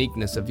the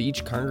uniqueness of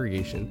each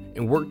congregation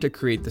and work to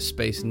create the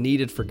space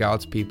needed for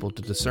God's people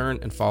to discern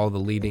and follow the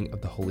leading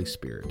of the Holy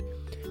Spirit.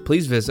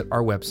 Please visit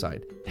our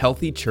website,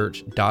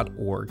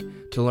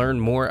 healthychurch.org, to learn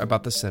more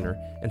about the Center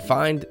and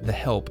find the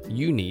help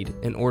you need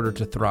in order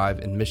to thrive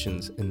in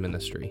missions and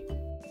ministry.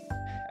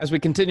 As we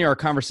continue our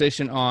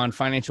conversation on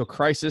financial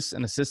crisis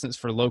and assistance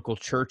for local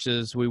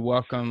churches, we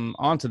welcome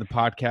onto the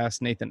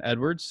podcast Nathan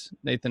Edwards.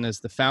 Nathan is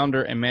the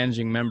founder and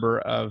managing member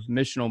of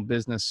Missional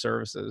Business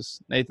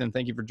Services. Nathan,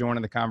 thank you for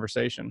joining the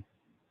conversation.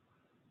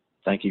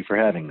 Thank you for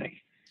having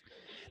me.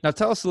 Now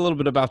tell us a little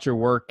bit about your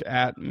work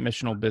at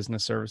Missional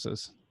Business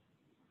Services.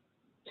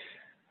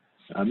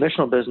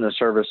 Missional Business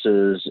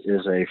Services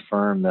is a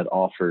firm that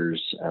offers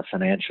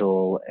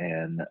financial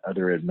and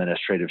other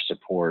administrative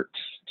support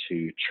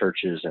to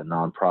churches and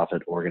nonprofit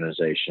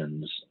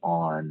organizations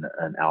on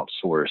an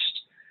outsourced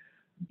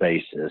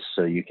basis.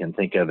 So you can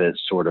think of it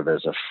sort of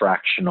as a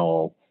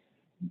fractional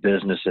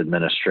business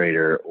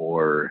administrator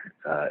or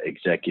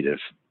executive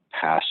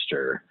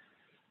pastor.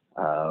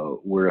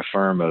 We're a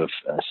firm of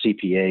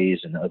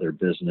CPAs and other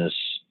business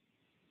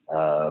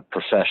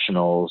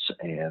professionals,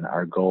 and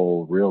our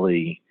goal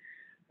really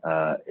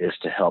is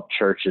to help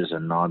churches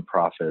and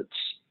nonprofits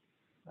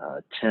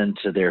tend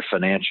to their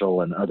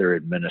financial and other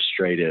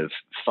administrative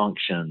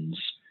functions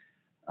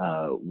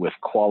with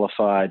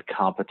qualified,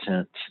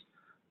 competent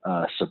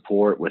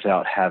support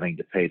without having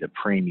to pay the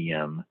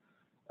premium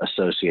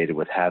associated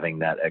with having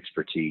that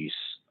expertise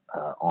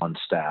on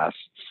staff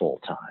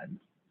full time.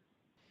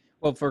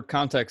 Well, for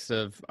context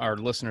of our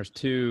listeners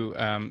too,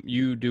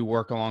 you do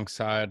work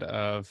alongside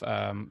of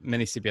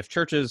many CBF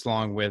churches,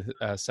 along with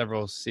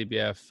several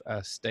CBF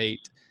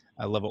state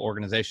level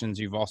organizations.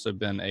 You've also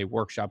been a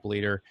workshop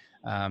leader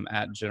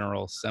at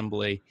General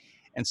Assembly.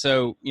 And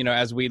so,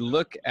 as we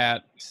look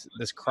at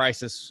this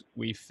crisis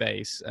we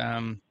face,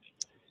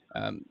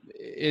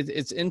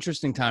 it's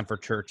interesting time for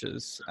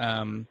churches.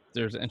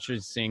 There's an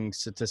interesting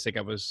statistic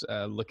I was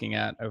looking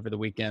at over the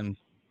weekend.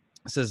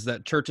 It says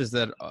that churches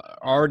that are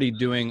already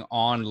doing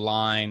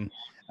online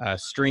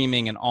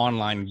streaming and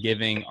online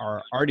giving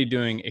are already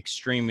doing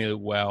extremely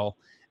well,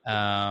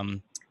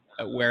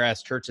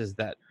 whereas churches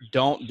that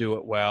don't do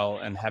it well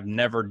and have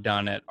never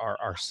done it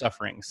are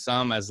suffering,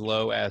 some as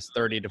low as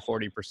 30 to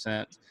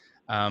 40%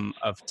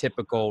 of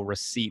typical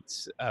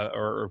receipts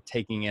or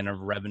taking in of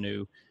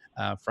revenue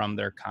from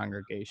their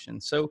congregation.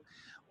 So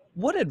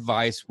what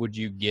advice would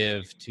you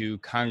give to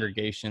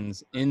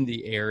congregations in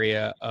the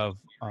area of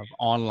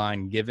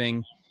online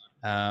giving?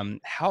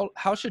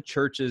 How should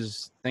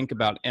churches think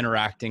about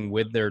interacting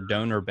with their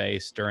donor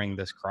base during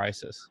this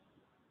crisis?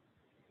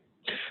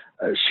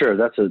 Sure,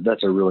 that's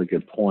a really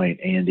good point,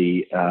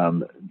 Andy.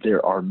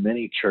 There are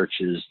many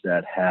churches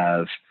that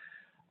have,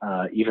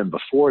 even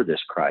before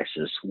this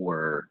crisis,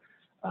 were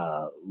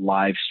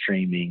live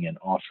streaming and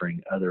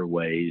offering other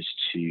ways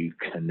to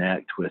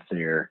connect with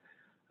their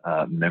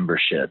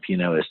membership.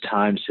 As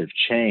times have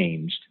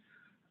changed,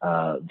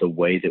 the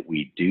way that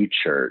we do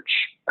church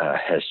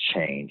has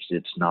changed.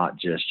 It's not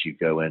just you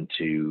go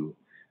into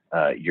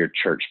your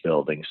church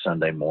building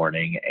Sunday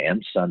morning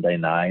and Sunday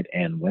night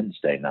and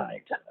Wednesday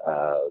night.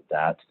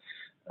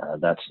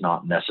 That's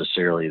not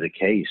necessarily the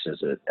case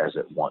as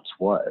it once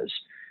was.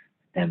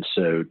 And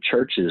so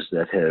churches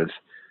that have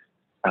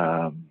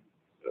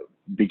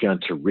begun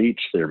to reach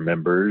their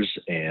members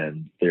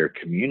and their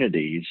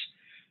communities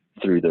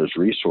through those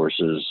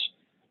resources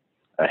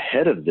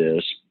ahead of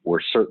this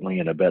were certainly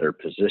in a better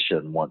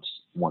position once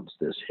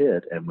this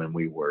hit, and when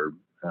we were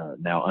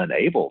now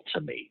unable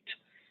to meet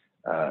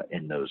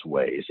in those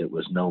ways. It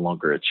was no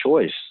longer a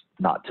choice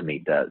not to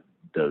meet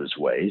those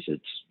ways.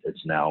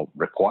 It's now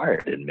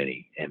required in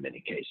many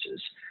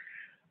cases.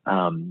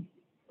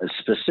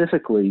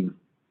 Specifically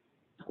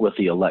with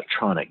the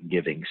electronic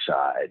giving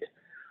side,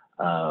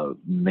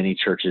 many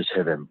churches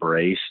have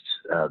embraced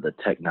the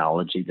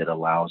technology that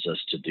allows us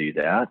to do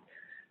that.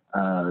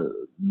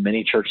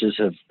 Many churches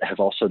have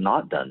also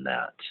not done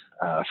that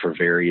for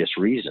various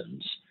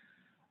reasons.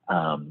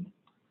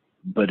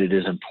 But it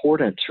is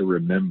important to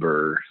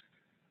remember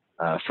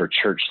for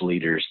church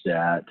leaders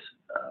that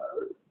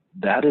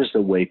that is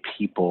the way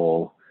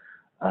people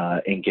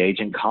engage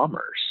in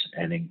commerce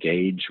and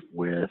engage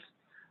with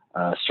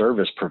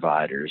service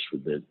providers,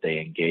 that they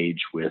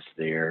engage with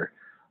their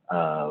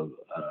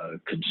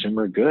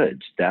consumer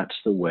goods. That's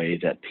the way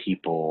that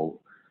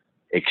people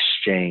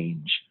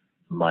exchange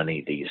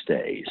money these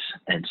days.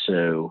 And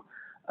so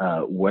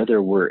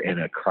whether we're in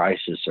a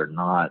crisis or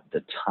not,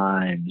 the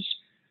times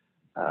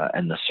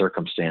and the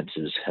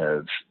circumstances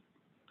have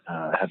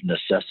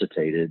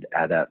necessitated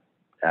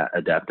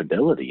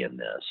adaptability in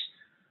this.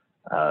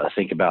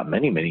 Think about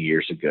many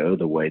years ago,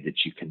 the way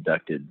that you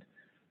conducted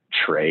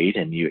trade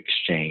and you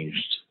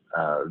exchanged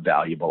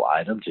valuable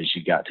items as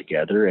you got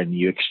together, and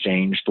you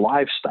exchanged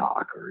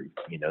livestock, or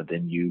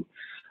then you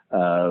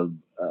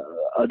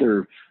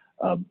other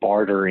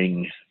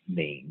bartering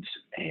means,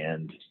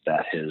 and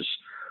that has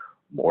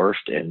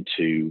morphed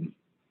into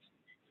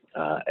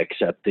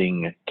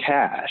accepting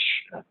cash,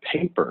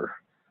 paper,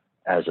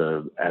 as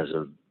a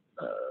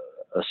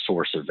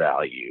source of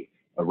value,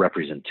 a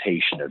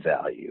representation of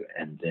value.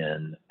 And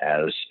then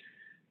as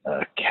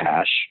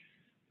cash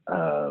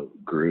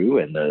grew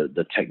and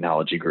the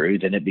technology grew,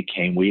 then it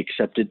became, we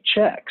accepted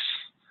checks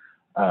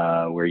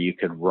where you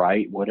could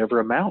write whatever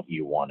amount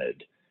you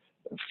wanted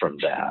from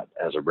that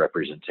as a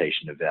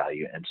representation of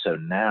value. And so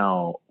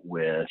now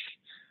with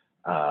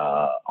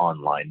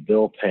online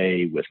bill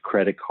pay, with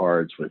credit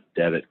cards, with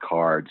debit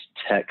cards,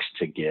 text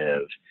to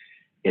give,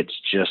 it's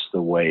just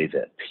the way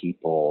that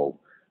people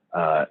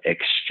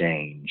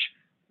exchange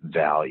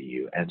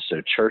value. And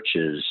so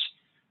churches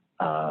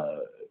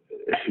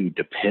who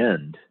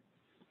depend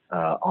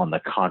on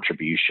the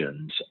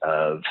contributions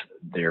of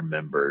their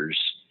members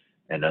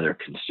and other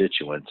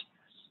constituents,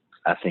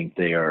 I think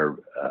they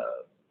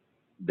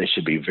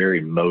should be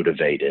very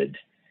motivated,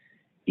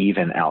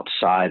 even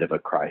outside of a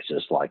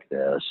crisis like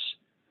this,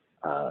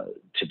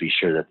 to be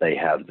sure that they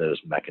have those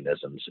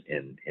mechanisms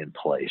in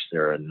place.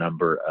 There are a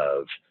number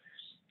of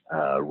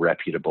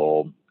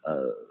reputable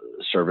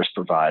service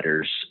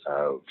providers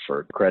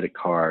for credit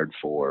card,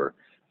 for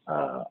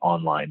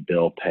online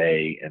bill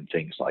pay, and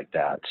things like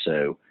that.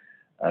 So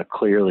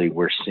clearly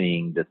we're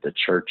seeing that the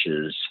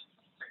churches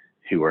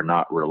who are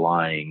not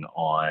relying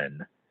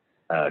on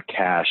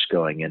cash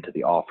going into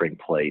the offering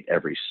plate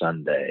every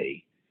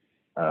Sunday,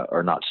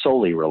 are not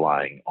solely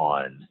relying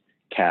on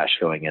cash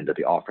going into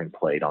the offering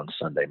plate on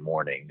Sunday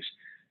mornings,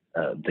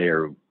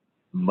 they're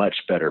much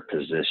better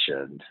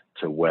positioned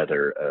to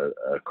weather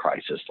a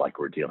crisis like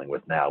we're dealing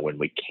with now, when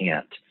we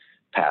can't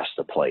pass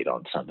the plate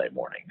on Sunday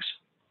mornings.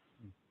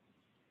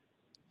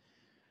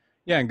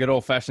 Yeah, and good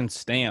old-fashioned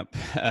stamp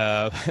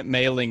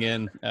mailing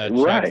in checks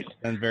Right. has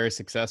been very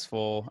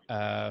successful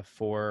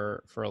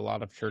for a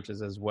lot of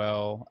churches as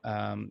well.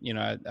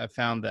 I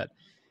found that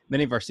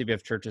many of our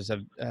CBF churches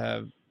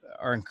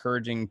are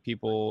encouraging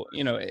people.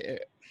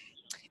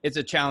 It's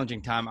a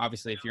challenging time,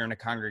 obviously, if you're in a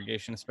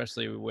congregation,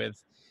 especially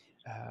with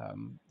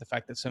the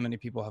fact that so many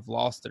people have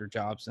lost their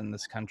jobs in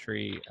this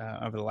country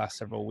over the last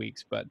several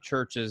weeks. But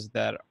churches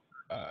that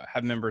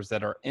have members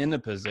that are in a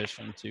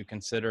position to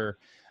consider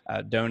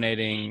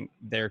donating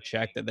their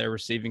check that they're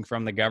receiving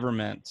from the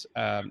government,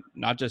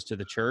 not just to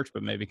the church,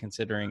 but maybe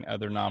considering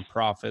other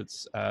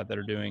nonprofits that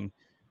are doing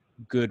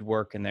good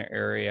work in their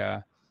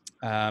area.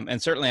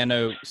 And certainly I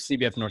know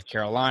CBF North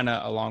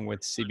Carolina, along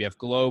with CBF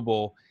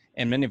Global,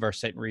 and many of our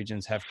state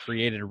regions have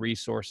created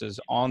resources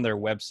on their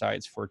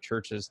websites for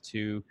churches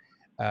to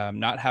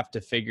not have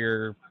to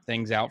figure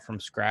things out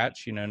from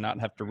scratch, not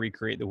have to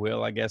recreate the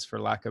wheel, I guess, for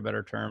lack of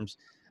better terms,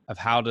 of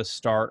how to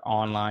start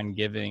online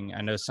giving.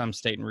 I know some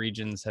state and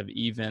regions have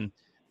even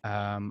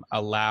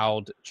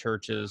allowed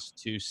churches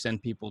to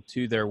send people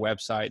to their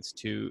websites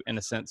to, in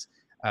a sense,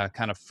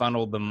 kind of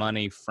funnel the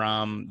money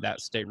from that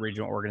state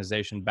regional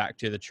organization back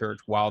to the church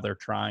while they're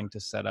trying to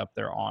set up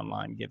their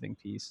online giving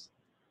piece.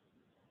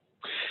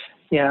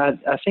 Yeah,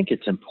 I think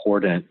it's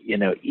important,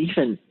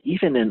 even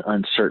in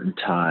uncertain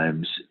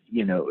times,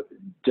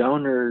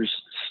 donors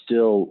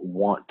still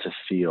want to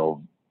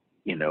feel,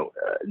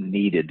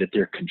 needed, that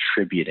they're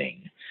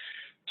contributing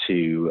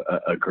to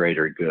a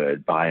greater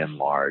good by and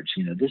large.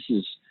 This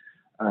is,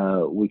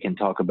 we can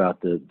talk about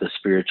the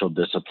spiritual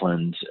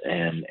disciplines,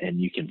 and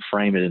you can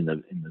frame it in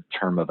the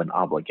term of an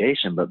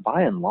obligation, but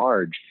by and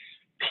large,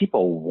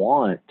 people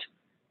want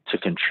to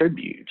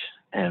contribute.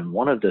 And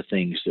one of the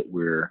things that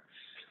we're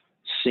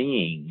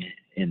seeing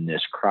in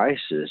this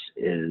crisis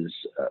is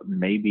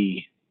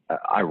maybe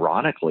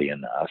ironically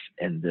enough,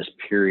 in this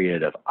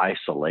period of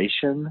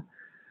isolation,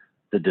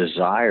 the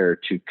desire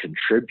to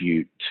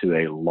contribute to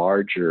a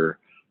larger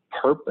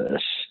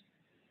purpose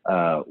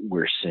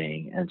we're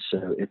seeing. And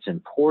so it's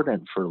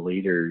important for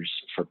leaders,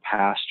 for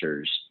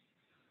pastors,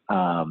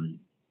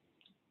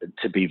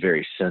 to be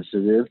very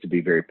sensitive, to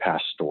be very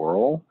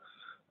pastoral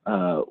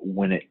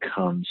when it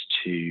comes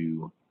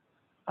to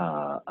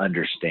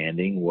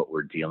understanding what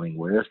we're dealing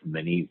with.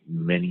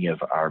 Many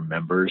of our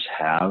members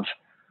have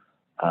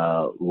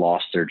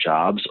lost their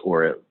jobs,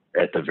 or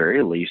at the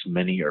very least,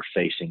 many are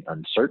facing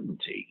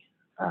uncertainty.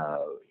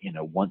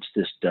 Once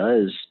this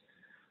does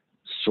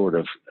sort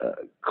of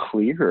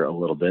clear a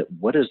little bit,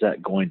 what is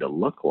that going to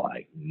look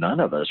like? None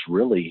of us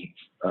really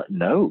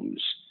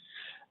knows.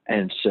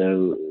 And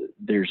so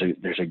there's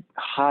a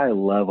high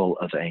level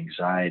of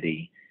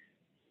anxiety,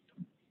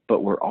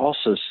 but we're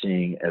also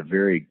seeing a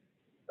very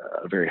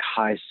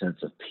high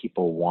sense of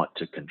people want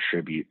to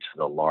contribute to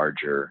the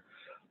larger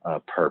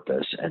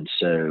purpose. And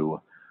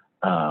so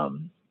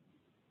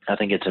I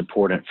think it's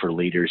important for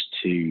leaders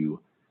to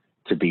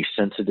be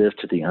sensitive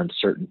to the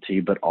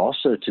uncertainty, but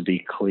also to be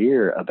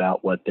clear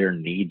about what their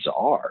needs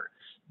are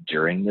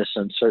during this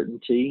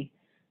uncertainty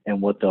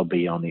and what they'll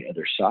be on the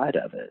other side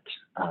of it.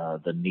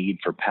 The need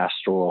for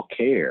pastoral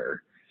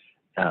care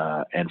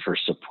and for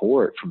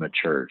support from a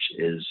church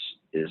is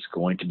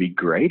going to be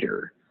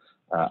greater,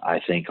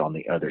 I think, on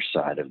the other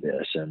side of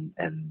this.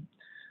 And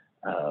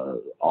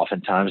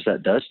oftentimes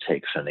that does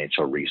take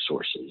financial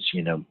resources.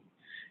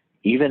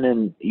 Even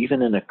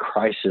in a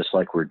crisis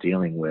like we're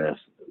dealing with,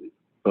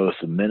 both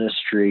the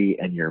ministry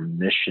and your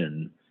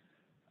mission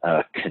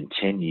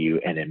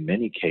continue, and in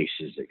many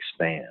cases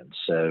expand.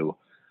 So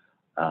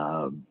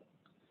I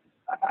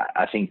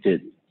think that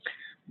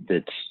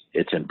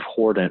it's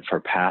important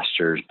for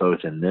pastors,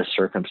 both in this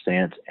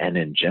circumstance and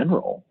in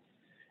general.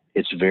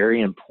 It's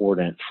very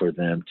important for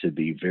them to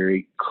be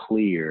very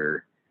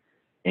clear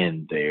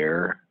in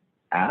their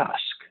ask.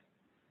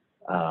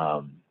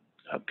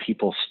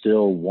 People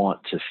still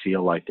want to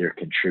feel like they're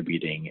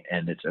contributing,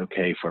 and it's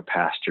okay for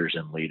pastors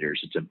and leaders.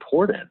 It's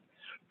important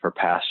for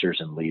pastors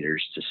and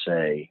leaders to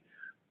say,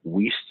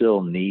 we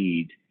still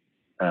need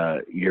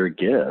your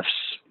gifts,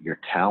 your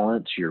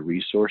talents, your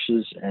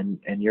resources, and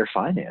your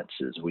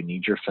finances. We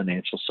need your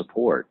financial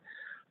support.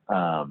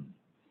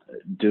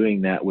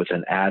 Doing that with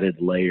an added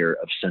layer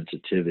of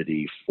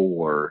sensitivity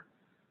for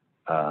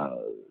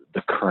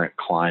the current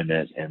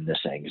climate and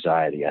this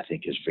anxiety, I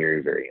think, is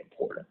very, very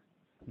important.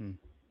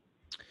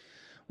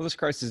 Well, this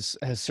crisis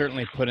has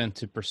certainly put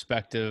into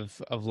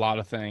perspective a lot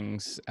of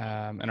things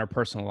in our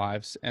personal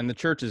lives, and the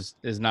church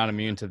is not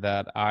immune to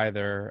that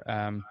either.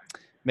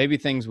 Maybe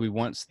things we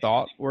once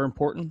thought were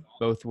important,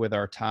 both with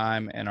our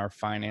time and our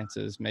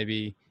finances,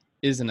 maybe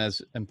isn't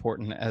as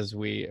important as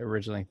we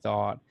originally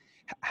thought.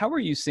 How are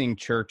you seeing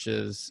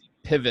churches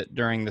pivot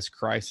during this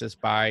crisis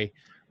by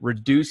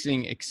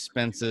reducing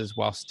expenses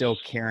while still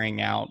carrying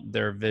out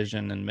their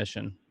vision and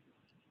mission?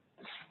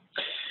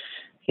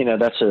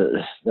 That's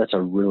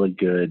a really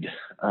good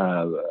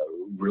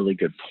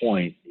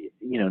point.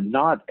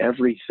 Not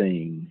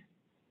everything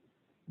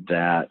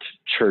that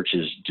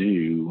churches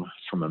do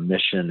from a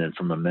mission and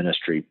from a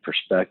ministry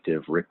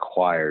perspective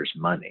requires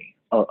money.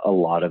 A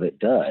lot of it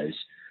does,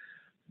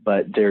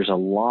 but there's a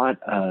lot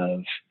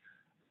of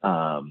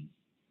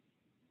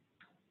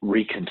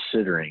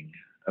reconsidering.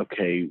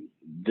 Okay,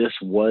 this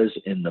was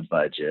in the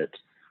budget,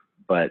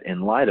 but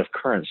in light of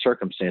current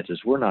circumstances,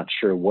 we're not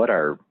sure what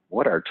our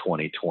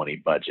 2020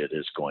 budget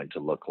is going to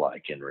look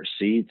like in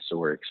receipts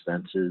or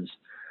expenses.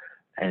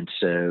 And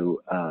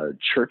so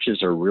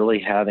churches are really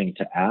having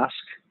to ask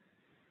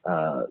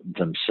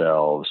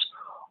themselves,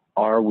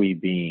 are we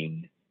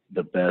being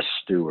the best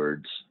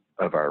stewards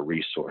of our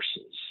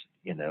resources?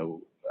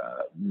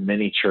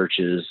 Many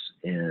churches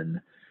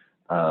in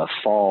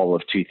fall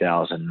of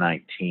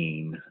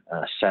 2019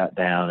 sat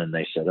down and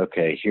they said,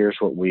 okay, here's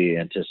what we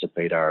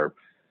anticipate our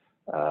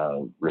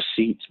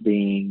receipts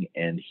being,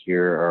 and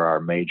here are our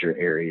major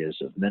areas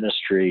of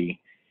ministry.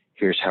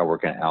 Here's how we're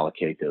going to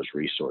allocate those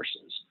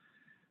resources.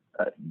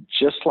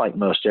 Just like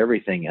most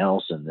everything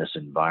else in this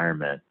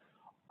environment,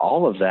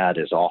 all of that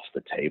is off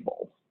the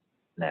table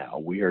now.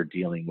 We are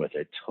dealing with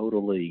a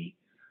totally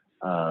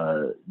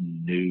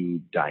new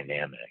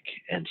dynamic.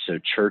 And so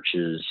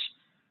churches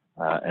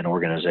and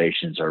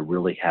organizations are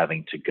really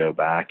having to go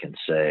back and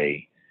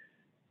say,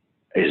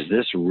 is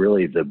this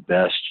really the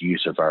best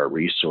use of our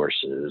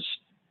resources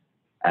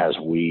as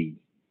we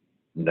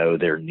know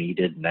they're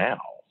needed now?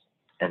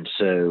 And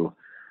so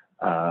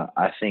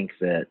I think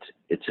that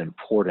it's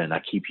important. I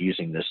keep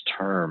using this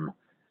term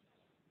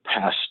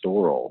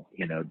pastoral.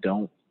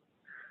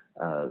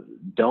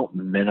 Don't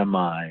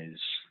minimize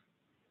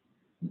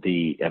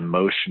the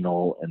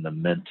emotional and the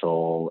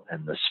mental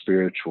and the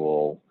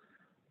spiritual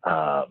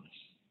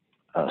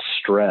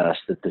stress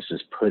that this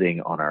is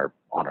putting on our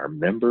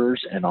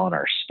members and on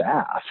our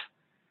staff.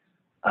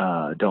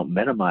 Don't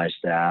minimize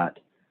that,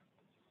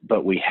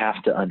 but we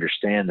have to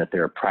understand that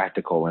there are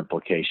practical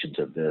implications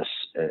of this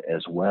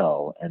as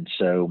well. And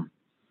so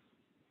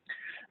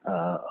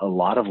a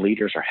lot of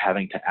leaders are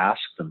having to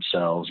ask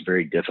themselves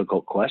very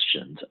difficult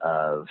questions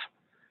of,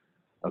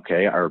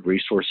 okay, our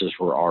resources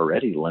were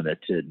already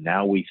limited.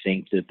 Now we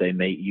think that they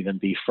may even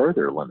be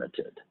further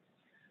limited.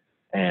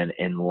 And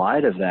in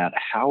light of that,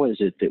 how is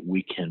it that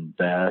we can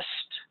best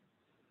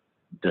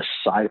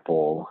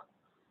disciple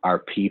our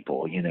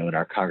people? You know, in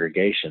our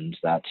congregations,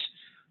 that's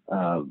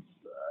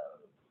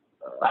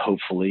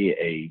hopefully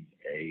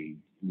a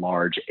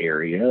large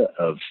area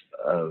of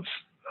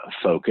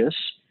focus,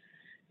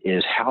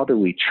 is how do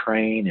we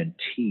train and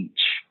teach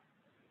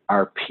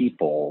our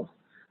people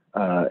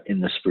in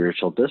the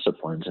spiritual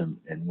disciplines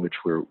in which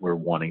we're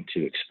wanting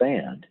to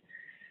expand.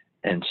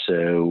 And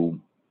so,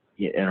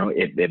 you know,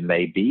 it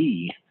may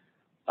be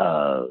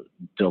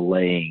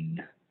delaying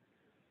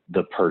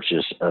the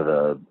purchase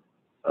of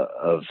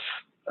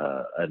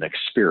an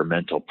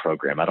experimental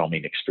program. I don't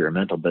mean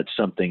experimental, but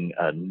something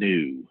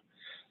new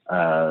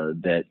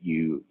that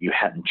you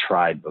hadn't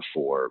tried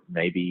before.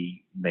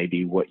 Maybe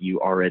what you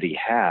already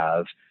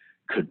have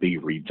could be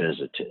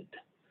revisited.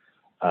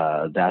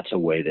 That's a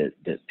way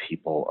that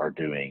people are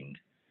doing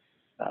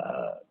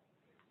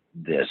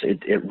this.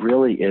 It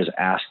really is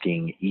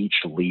asking each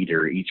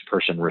leader, each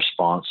person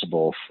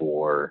responsible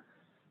for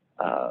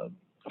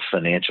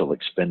financial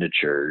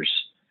expenditures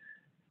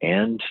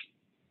and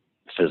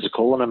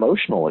physical and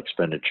emotional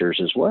expenditures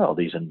as well,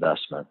 these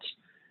investments.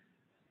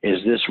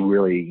 Is this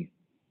really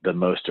the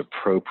most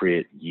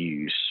appropriate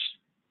use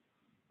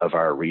of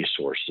our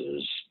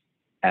resources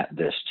at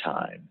this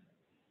time?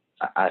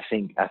 I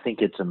think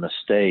it's a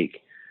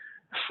mistake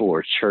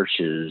for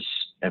churches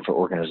and for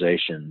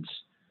organizations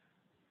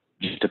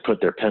just to put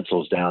their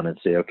pencils down and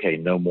say, okay,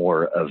 no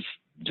more of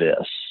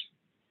this.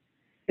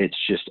 It's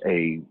just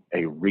a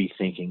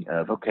rethinking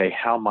of, okay,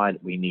 how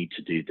might we need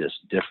to do this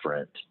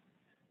different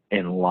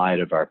in light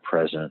of our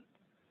present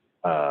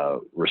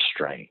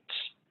restraints?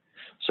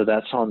 So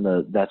that's on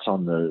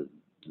the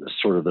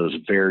sort of those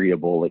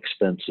variable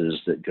expenses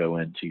that go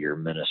into your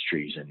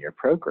ministries and your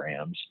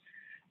programs.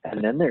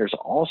 And then there's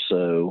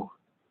also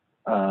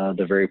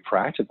the very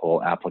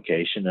practical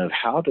application of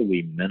how do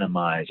we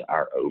minimize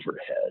our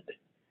overhead?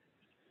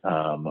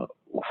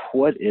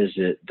 What is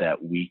it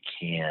that we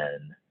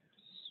can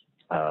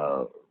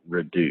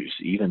reduce?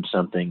 Even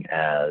something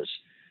as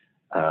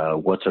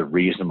what's a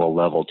reasonable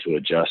level to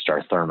adjust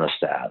our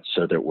thermostat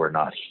so that we're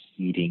not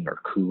heating or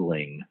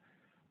cooling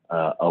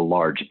a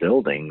large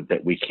building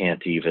that we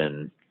can't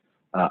even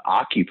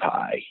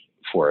occupy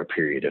for a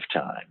period of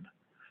time.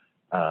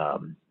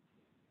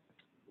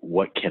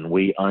 What can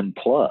we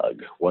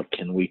unplug? What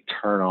can we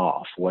turn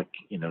off?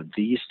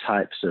 These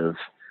types of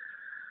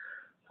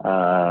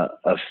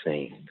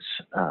things.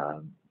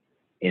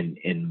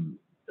 In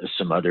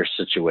some other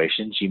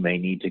situations, you may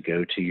need to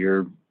go to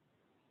your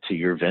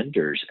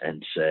vendors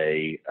and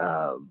say,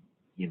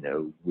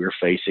 we're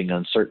facing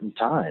uncertain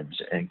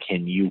times, and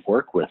can you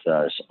work with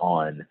us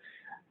on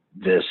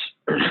this,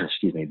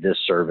 this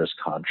service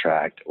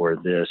contract or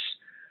this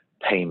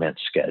payment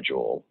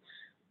schedule?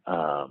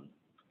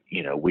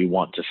 We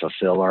want to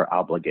fulfill our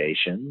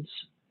obligations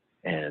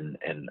and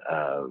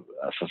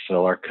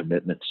fulfill our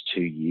commitments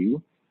to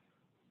you,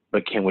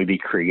 but can we be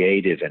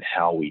creative in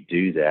how we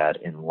do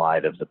that in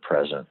light of the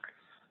present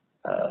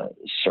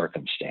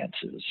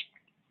circumstances?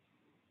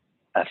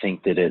 I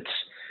think that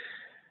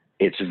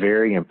it's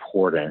very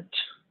important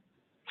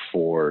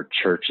for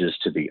churches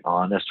to be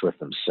honest with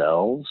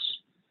themselves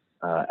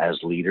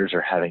as leaders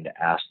are having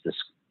to ask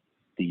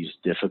these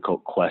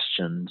difficult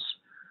questions.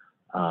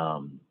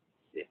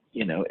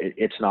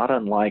 It's not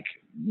unlike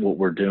what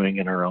we're doing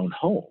in our own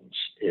homes.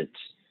 It's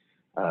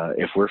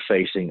if we're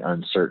facing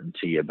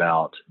uncertainty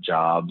about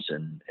jobs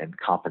and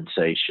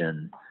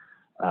compensation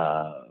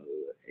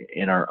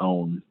in our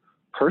own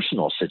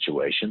personal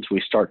situations,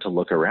 we start to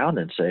look around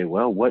and say,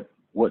 well,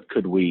 what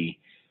could we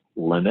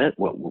limit?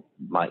 What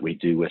might we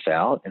do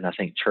without? And I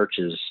think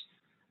churches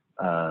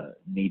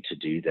need to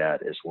do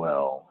that as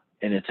well.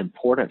 And it's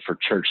important for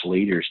church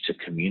leaders to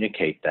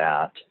communicate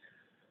that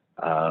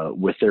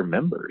with their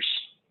members.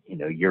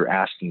 You're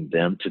asking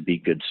them to be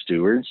good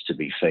stewards, to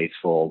be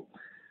faithful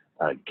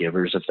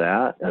givers of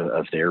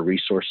their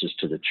resources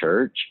to the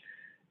church.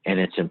 And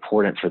it's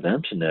important for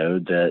them to know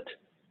that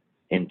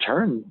in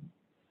turn,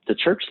 the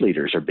church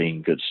leaders are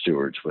being good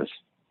stewards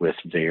with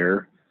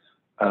their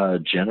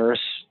generous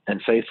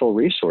and faithful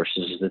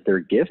resources that they're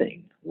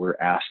giving. We're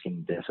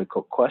asking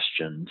difficult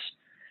questions,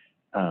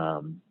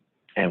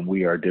 and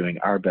we are doing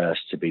our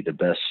best to be the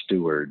best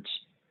stewards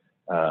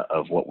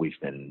of what we've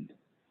been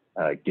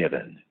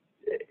given.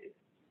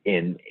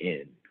 In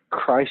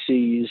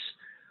crises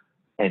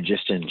and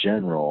just in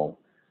general,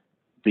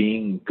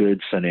 being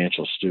good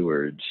financial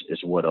stewards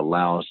is what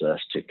allows us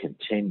to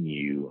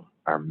continue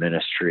our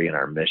ministry and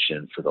our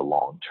mission for the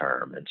long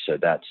term. And so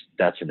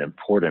that's an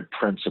important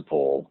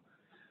principle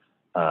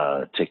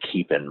to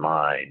keep in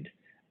mind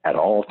at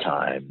all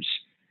times.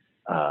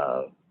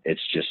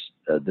 It's just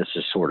this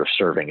is sort of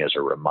serving as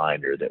a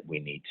reminder that we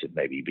need to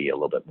maybe be a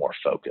little bit more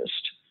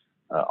focused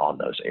on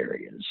those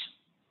areas.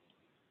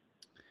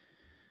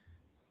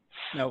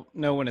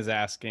 No one is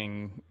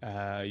asking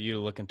you to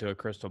look into a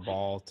crystal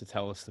ball to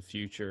tell us the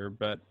future,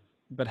 but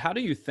how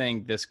do you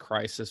think this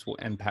crisis will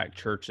impact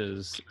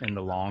churches in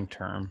the long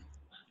term?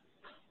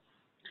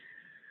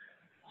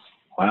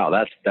 Wow,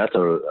 that's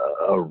a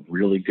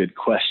really good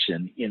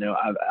question. You know,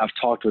 I've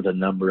talked with a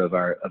number of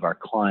our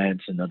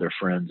clients and other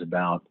friends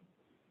about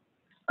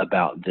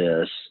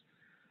this.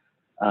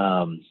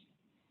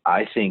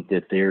 I think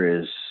that there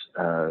is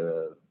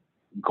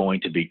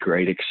going to be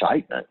great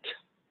excitement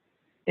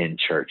in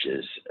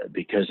churches,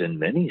 because in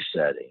many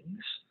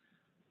settings,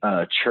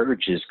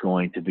 church is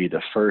going to be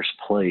the first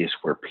place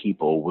where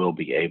people will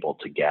be able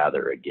to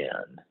gather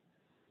again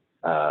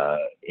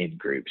in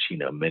groups. You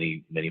know,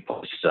 many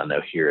places I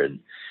know here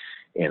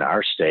in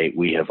our state,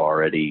 we have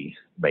already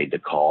made the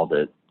call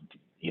that,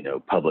 you know,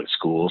 public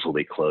schools will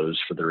be closed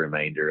for the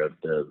remainder of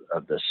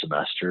the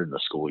semester and the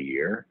school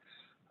year.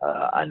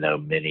 I know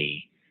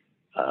many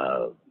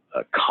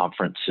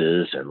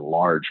conferences and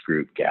large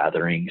group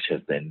gatherings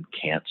have been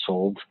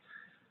canceled.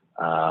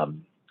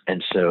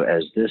 And so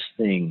as this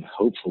thing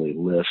hopefully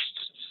lifts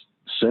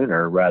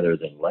sooner rather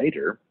than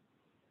later,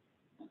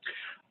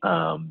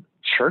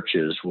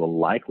 churches will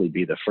likely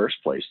be the first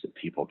place that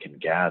people can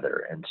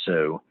gather. And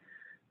so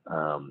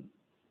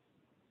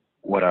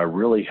what I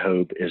really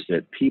hope is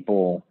that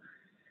people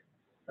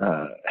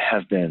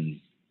have been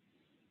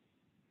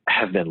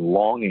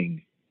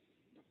longing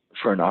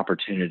for an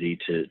opportunity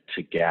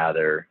to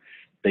gather.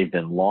 They've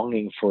been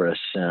longing for a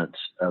sense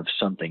of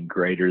something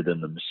greater than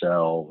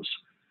themselves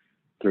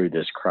through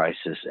this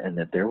crisis, and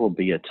that there will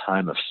be a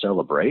time of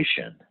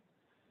celebration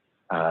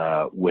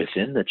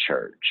within the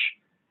church.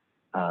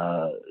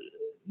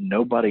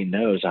 Nobody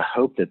knows. I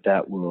hope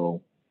that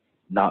will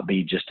not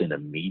be just an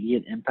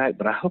immediate impact,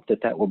 but I hope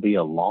that will be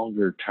a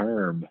longer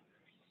term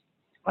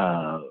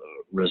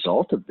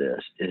result of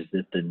this, is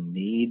that the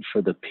need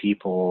for the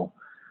people,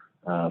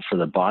 for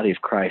the body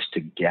of Christ to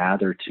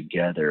gather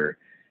together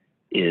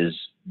is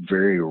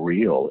very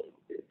real.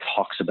 It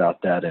talks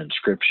about that in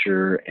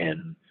Scripture,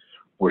 and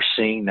we're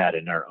seeing that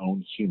in our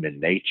own human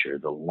nature,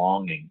 the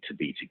longing to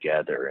be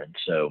together. And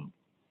so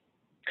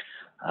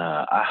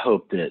I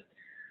hope that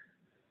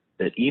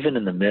even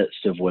in the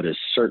midst of what is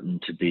certain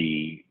to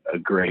be a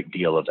great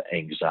deal of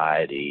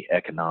anxiety,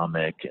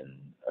 economic and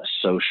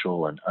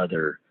social and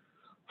other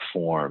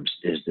forms,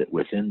 is that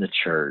within the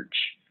church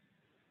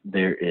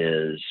there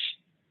is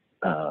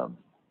a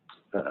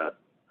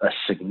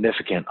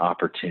significant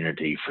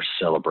opportunity for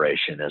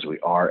celebration as we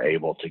are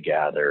able to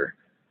gather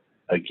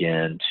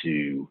again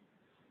to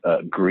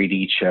greet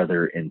each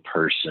other in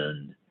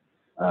person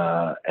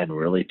and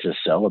really to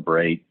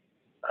celebrate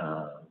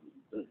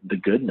the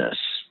goodness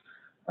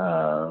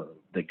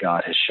that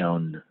God has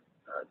shown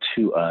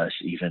to us,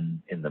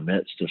 even in the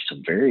midst of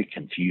some very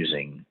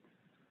confusing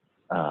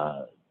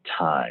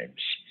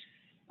times.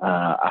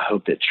 I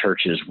hope that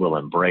churches will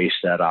embrace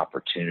that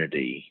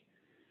opportunity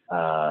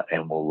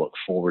and will look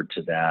forward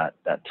to that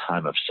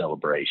time of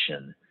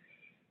celebration.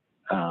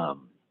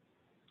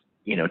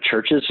 You know,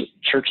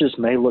 churches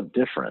may look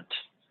different,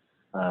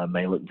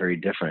 may look very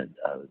different.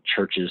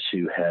 Churches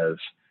who have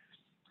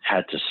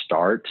had to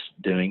start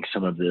doing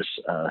some of this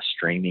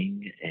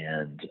streaming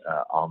and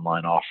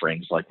online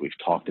offerings like we've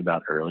talked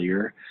about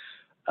earlier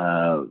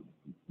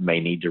may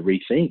need to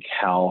rethink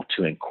how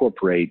to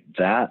incorporate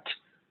that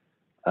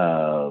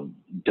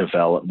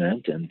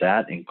development and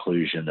that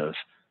inclusion of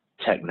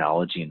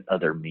technology and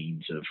other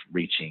means of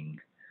reaching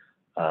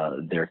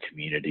their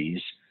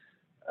communities.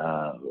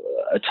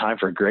 A time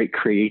for great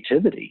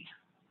creativity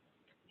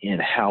in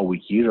how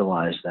we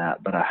utilize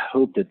that, but I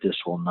hope that this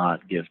will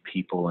not give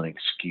people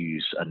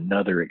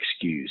another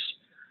excuse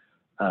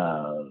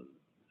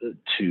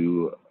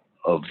to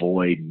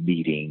avoid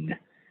meeting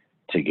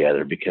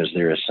together, because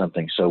there is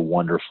something so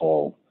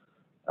wonderful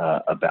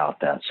about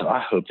that. So I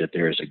hope that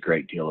there is a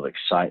great deal of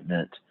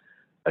excitement,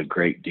 a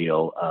great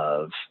deal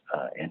of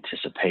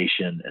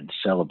anticipation and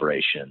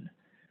celebration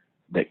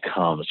that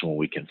comes when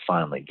we can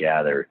finally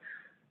gather,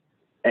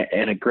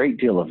 and a great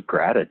deal of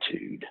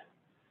gratitude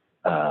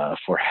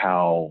for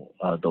how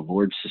the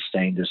Lord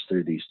sustained us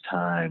through these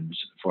times,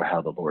 for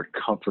how the Lord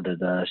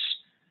comforted us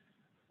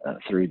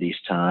through these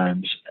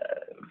times,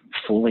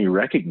 fully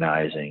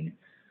recognizing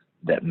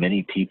that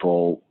many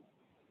people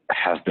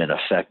have been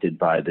affected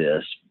by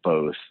this,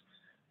 both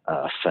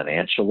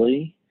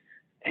financially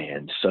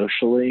and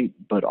socially,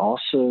 but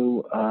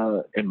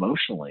also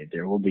emotionally.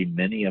 There will be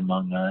many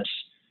among us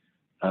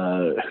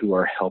who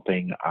are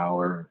helping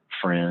our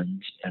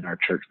friends and our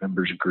church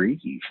members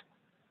grieve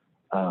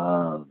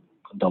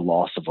the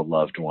loss of a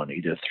loved one,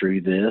 either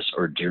through this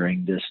or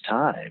during this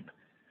time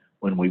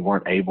when we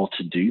weren't able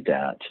to do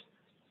that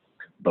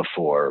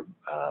before.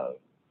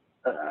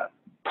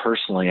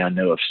 Personally, I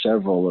know of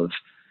several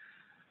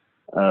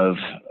of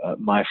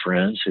my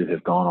friends who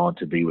have gone on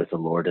to be with the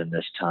Lord in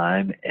this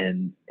time,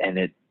 and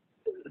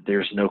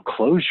there's no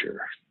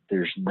closure.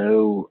 there's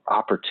no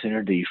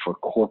opportunity for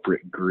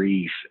corporate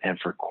grief and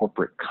for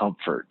corporate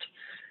comfort.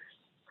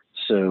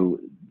 So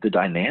the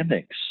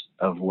dynamics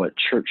of what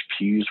church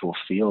pews will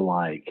feel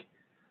like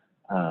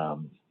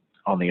on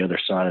the other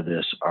side of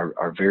this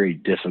are very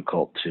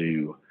difficult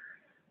to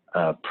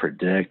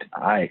predict.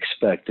 I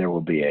expect there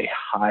will be a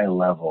high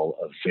level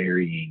of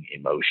varying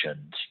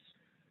emotions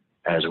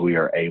as we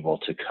are able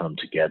to come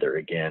together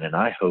again. And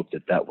I hope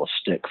that that will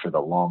stick for the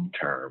long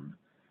term,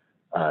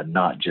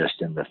 not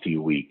just in the few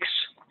weeks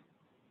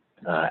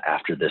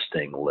after this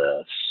thing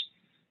lifts.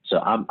 So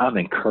I'm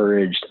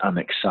encouraged. I'm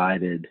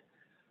excited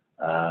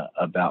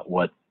about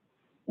what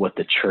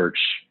the church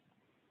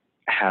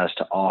has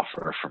to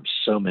offer from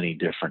so many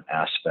different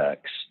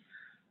aspects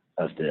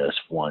of this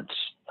once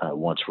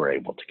we're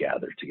able to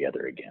gather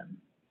together again.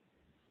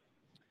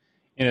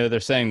 You know, they're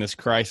saying this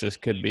crisis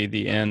could be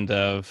the end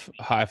of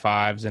high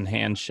fives and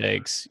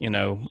handshakes. You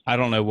know, I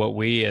don't know what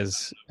we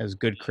as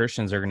good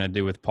Christians are going to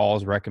do with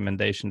Paul's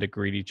recommendation to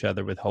greet each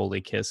other with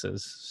holy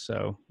kisses.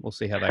 So we'll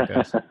see how that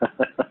goes.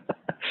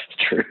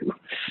 True.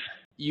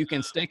 You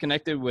can stay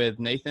connected with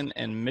Nathan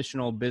and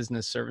Missional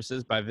Business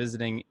Services by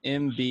visiting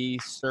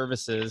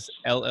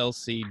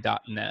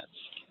mbservicesllc.net.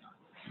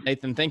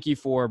 Nathan, thank you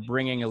for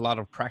bringing a lot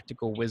of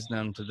practical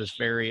wisdom to this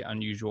very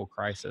unusual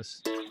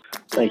crisis.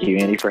 Thank you,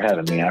 Andy, for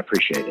having me. I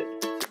appreciate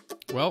it.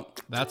 Well,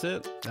 that's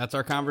it. That's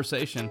our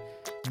conversation.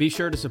 Be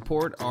sure to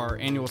support our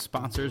annual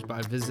sponsors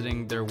by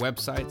visiting their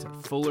websites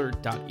at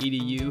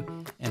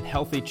fuller.edu and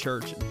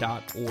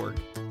healthychurch.org.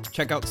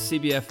 Check out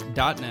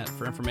cbf.net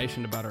for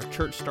information about our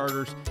church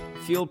starters,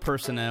 field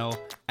personnel,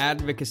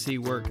 advocacy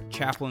work,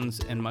 chaplains,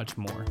 and much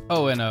more.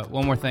 Oh, and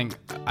one more thing.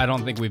 I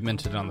don't think we've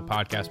mentioned it on the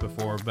podcast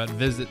before, but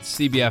visit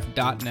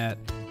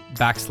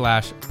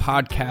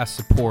cbf.net/podcast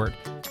support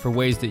for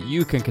ways that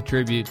you can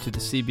contribute to the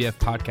CBF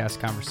podcast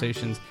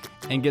conversations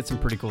and get some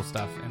pretty cool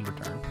stuff in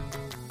return.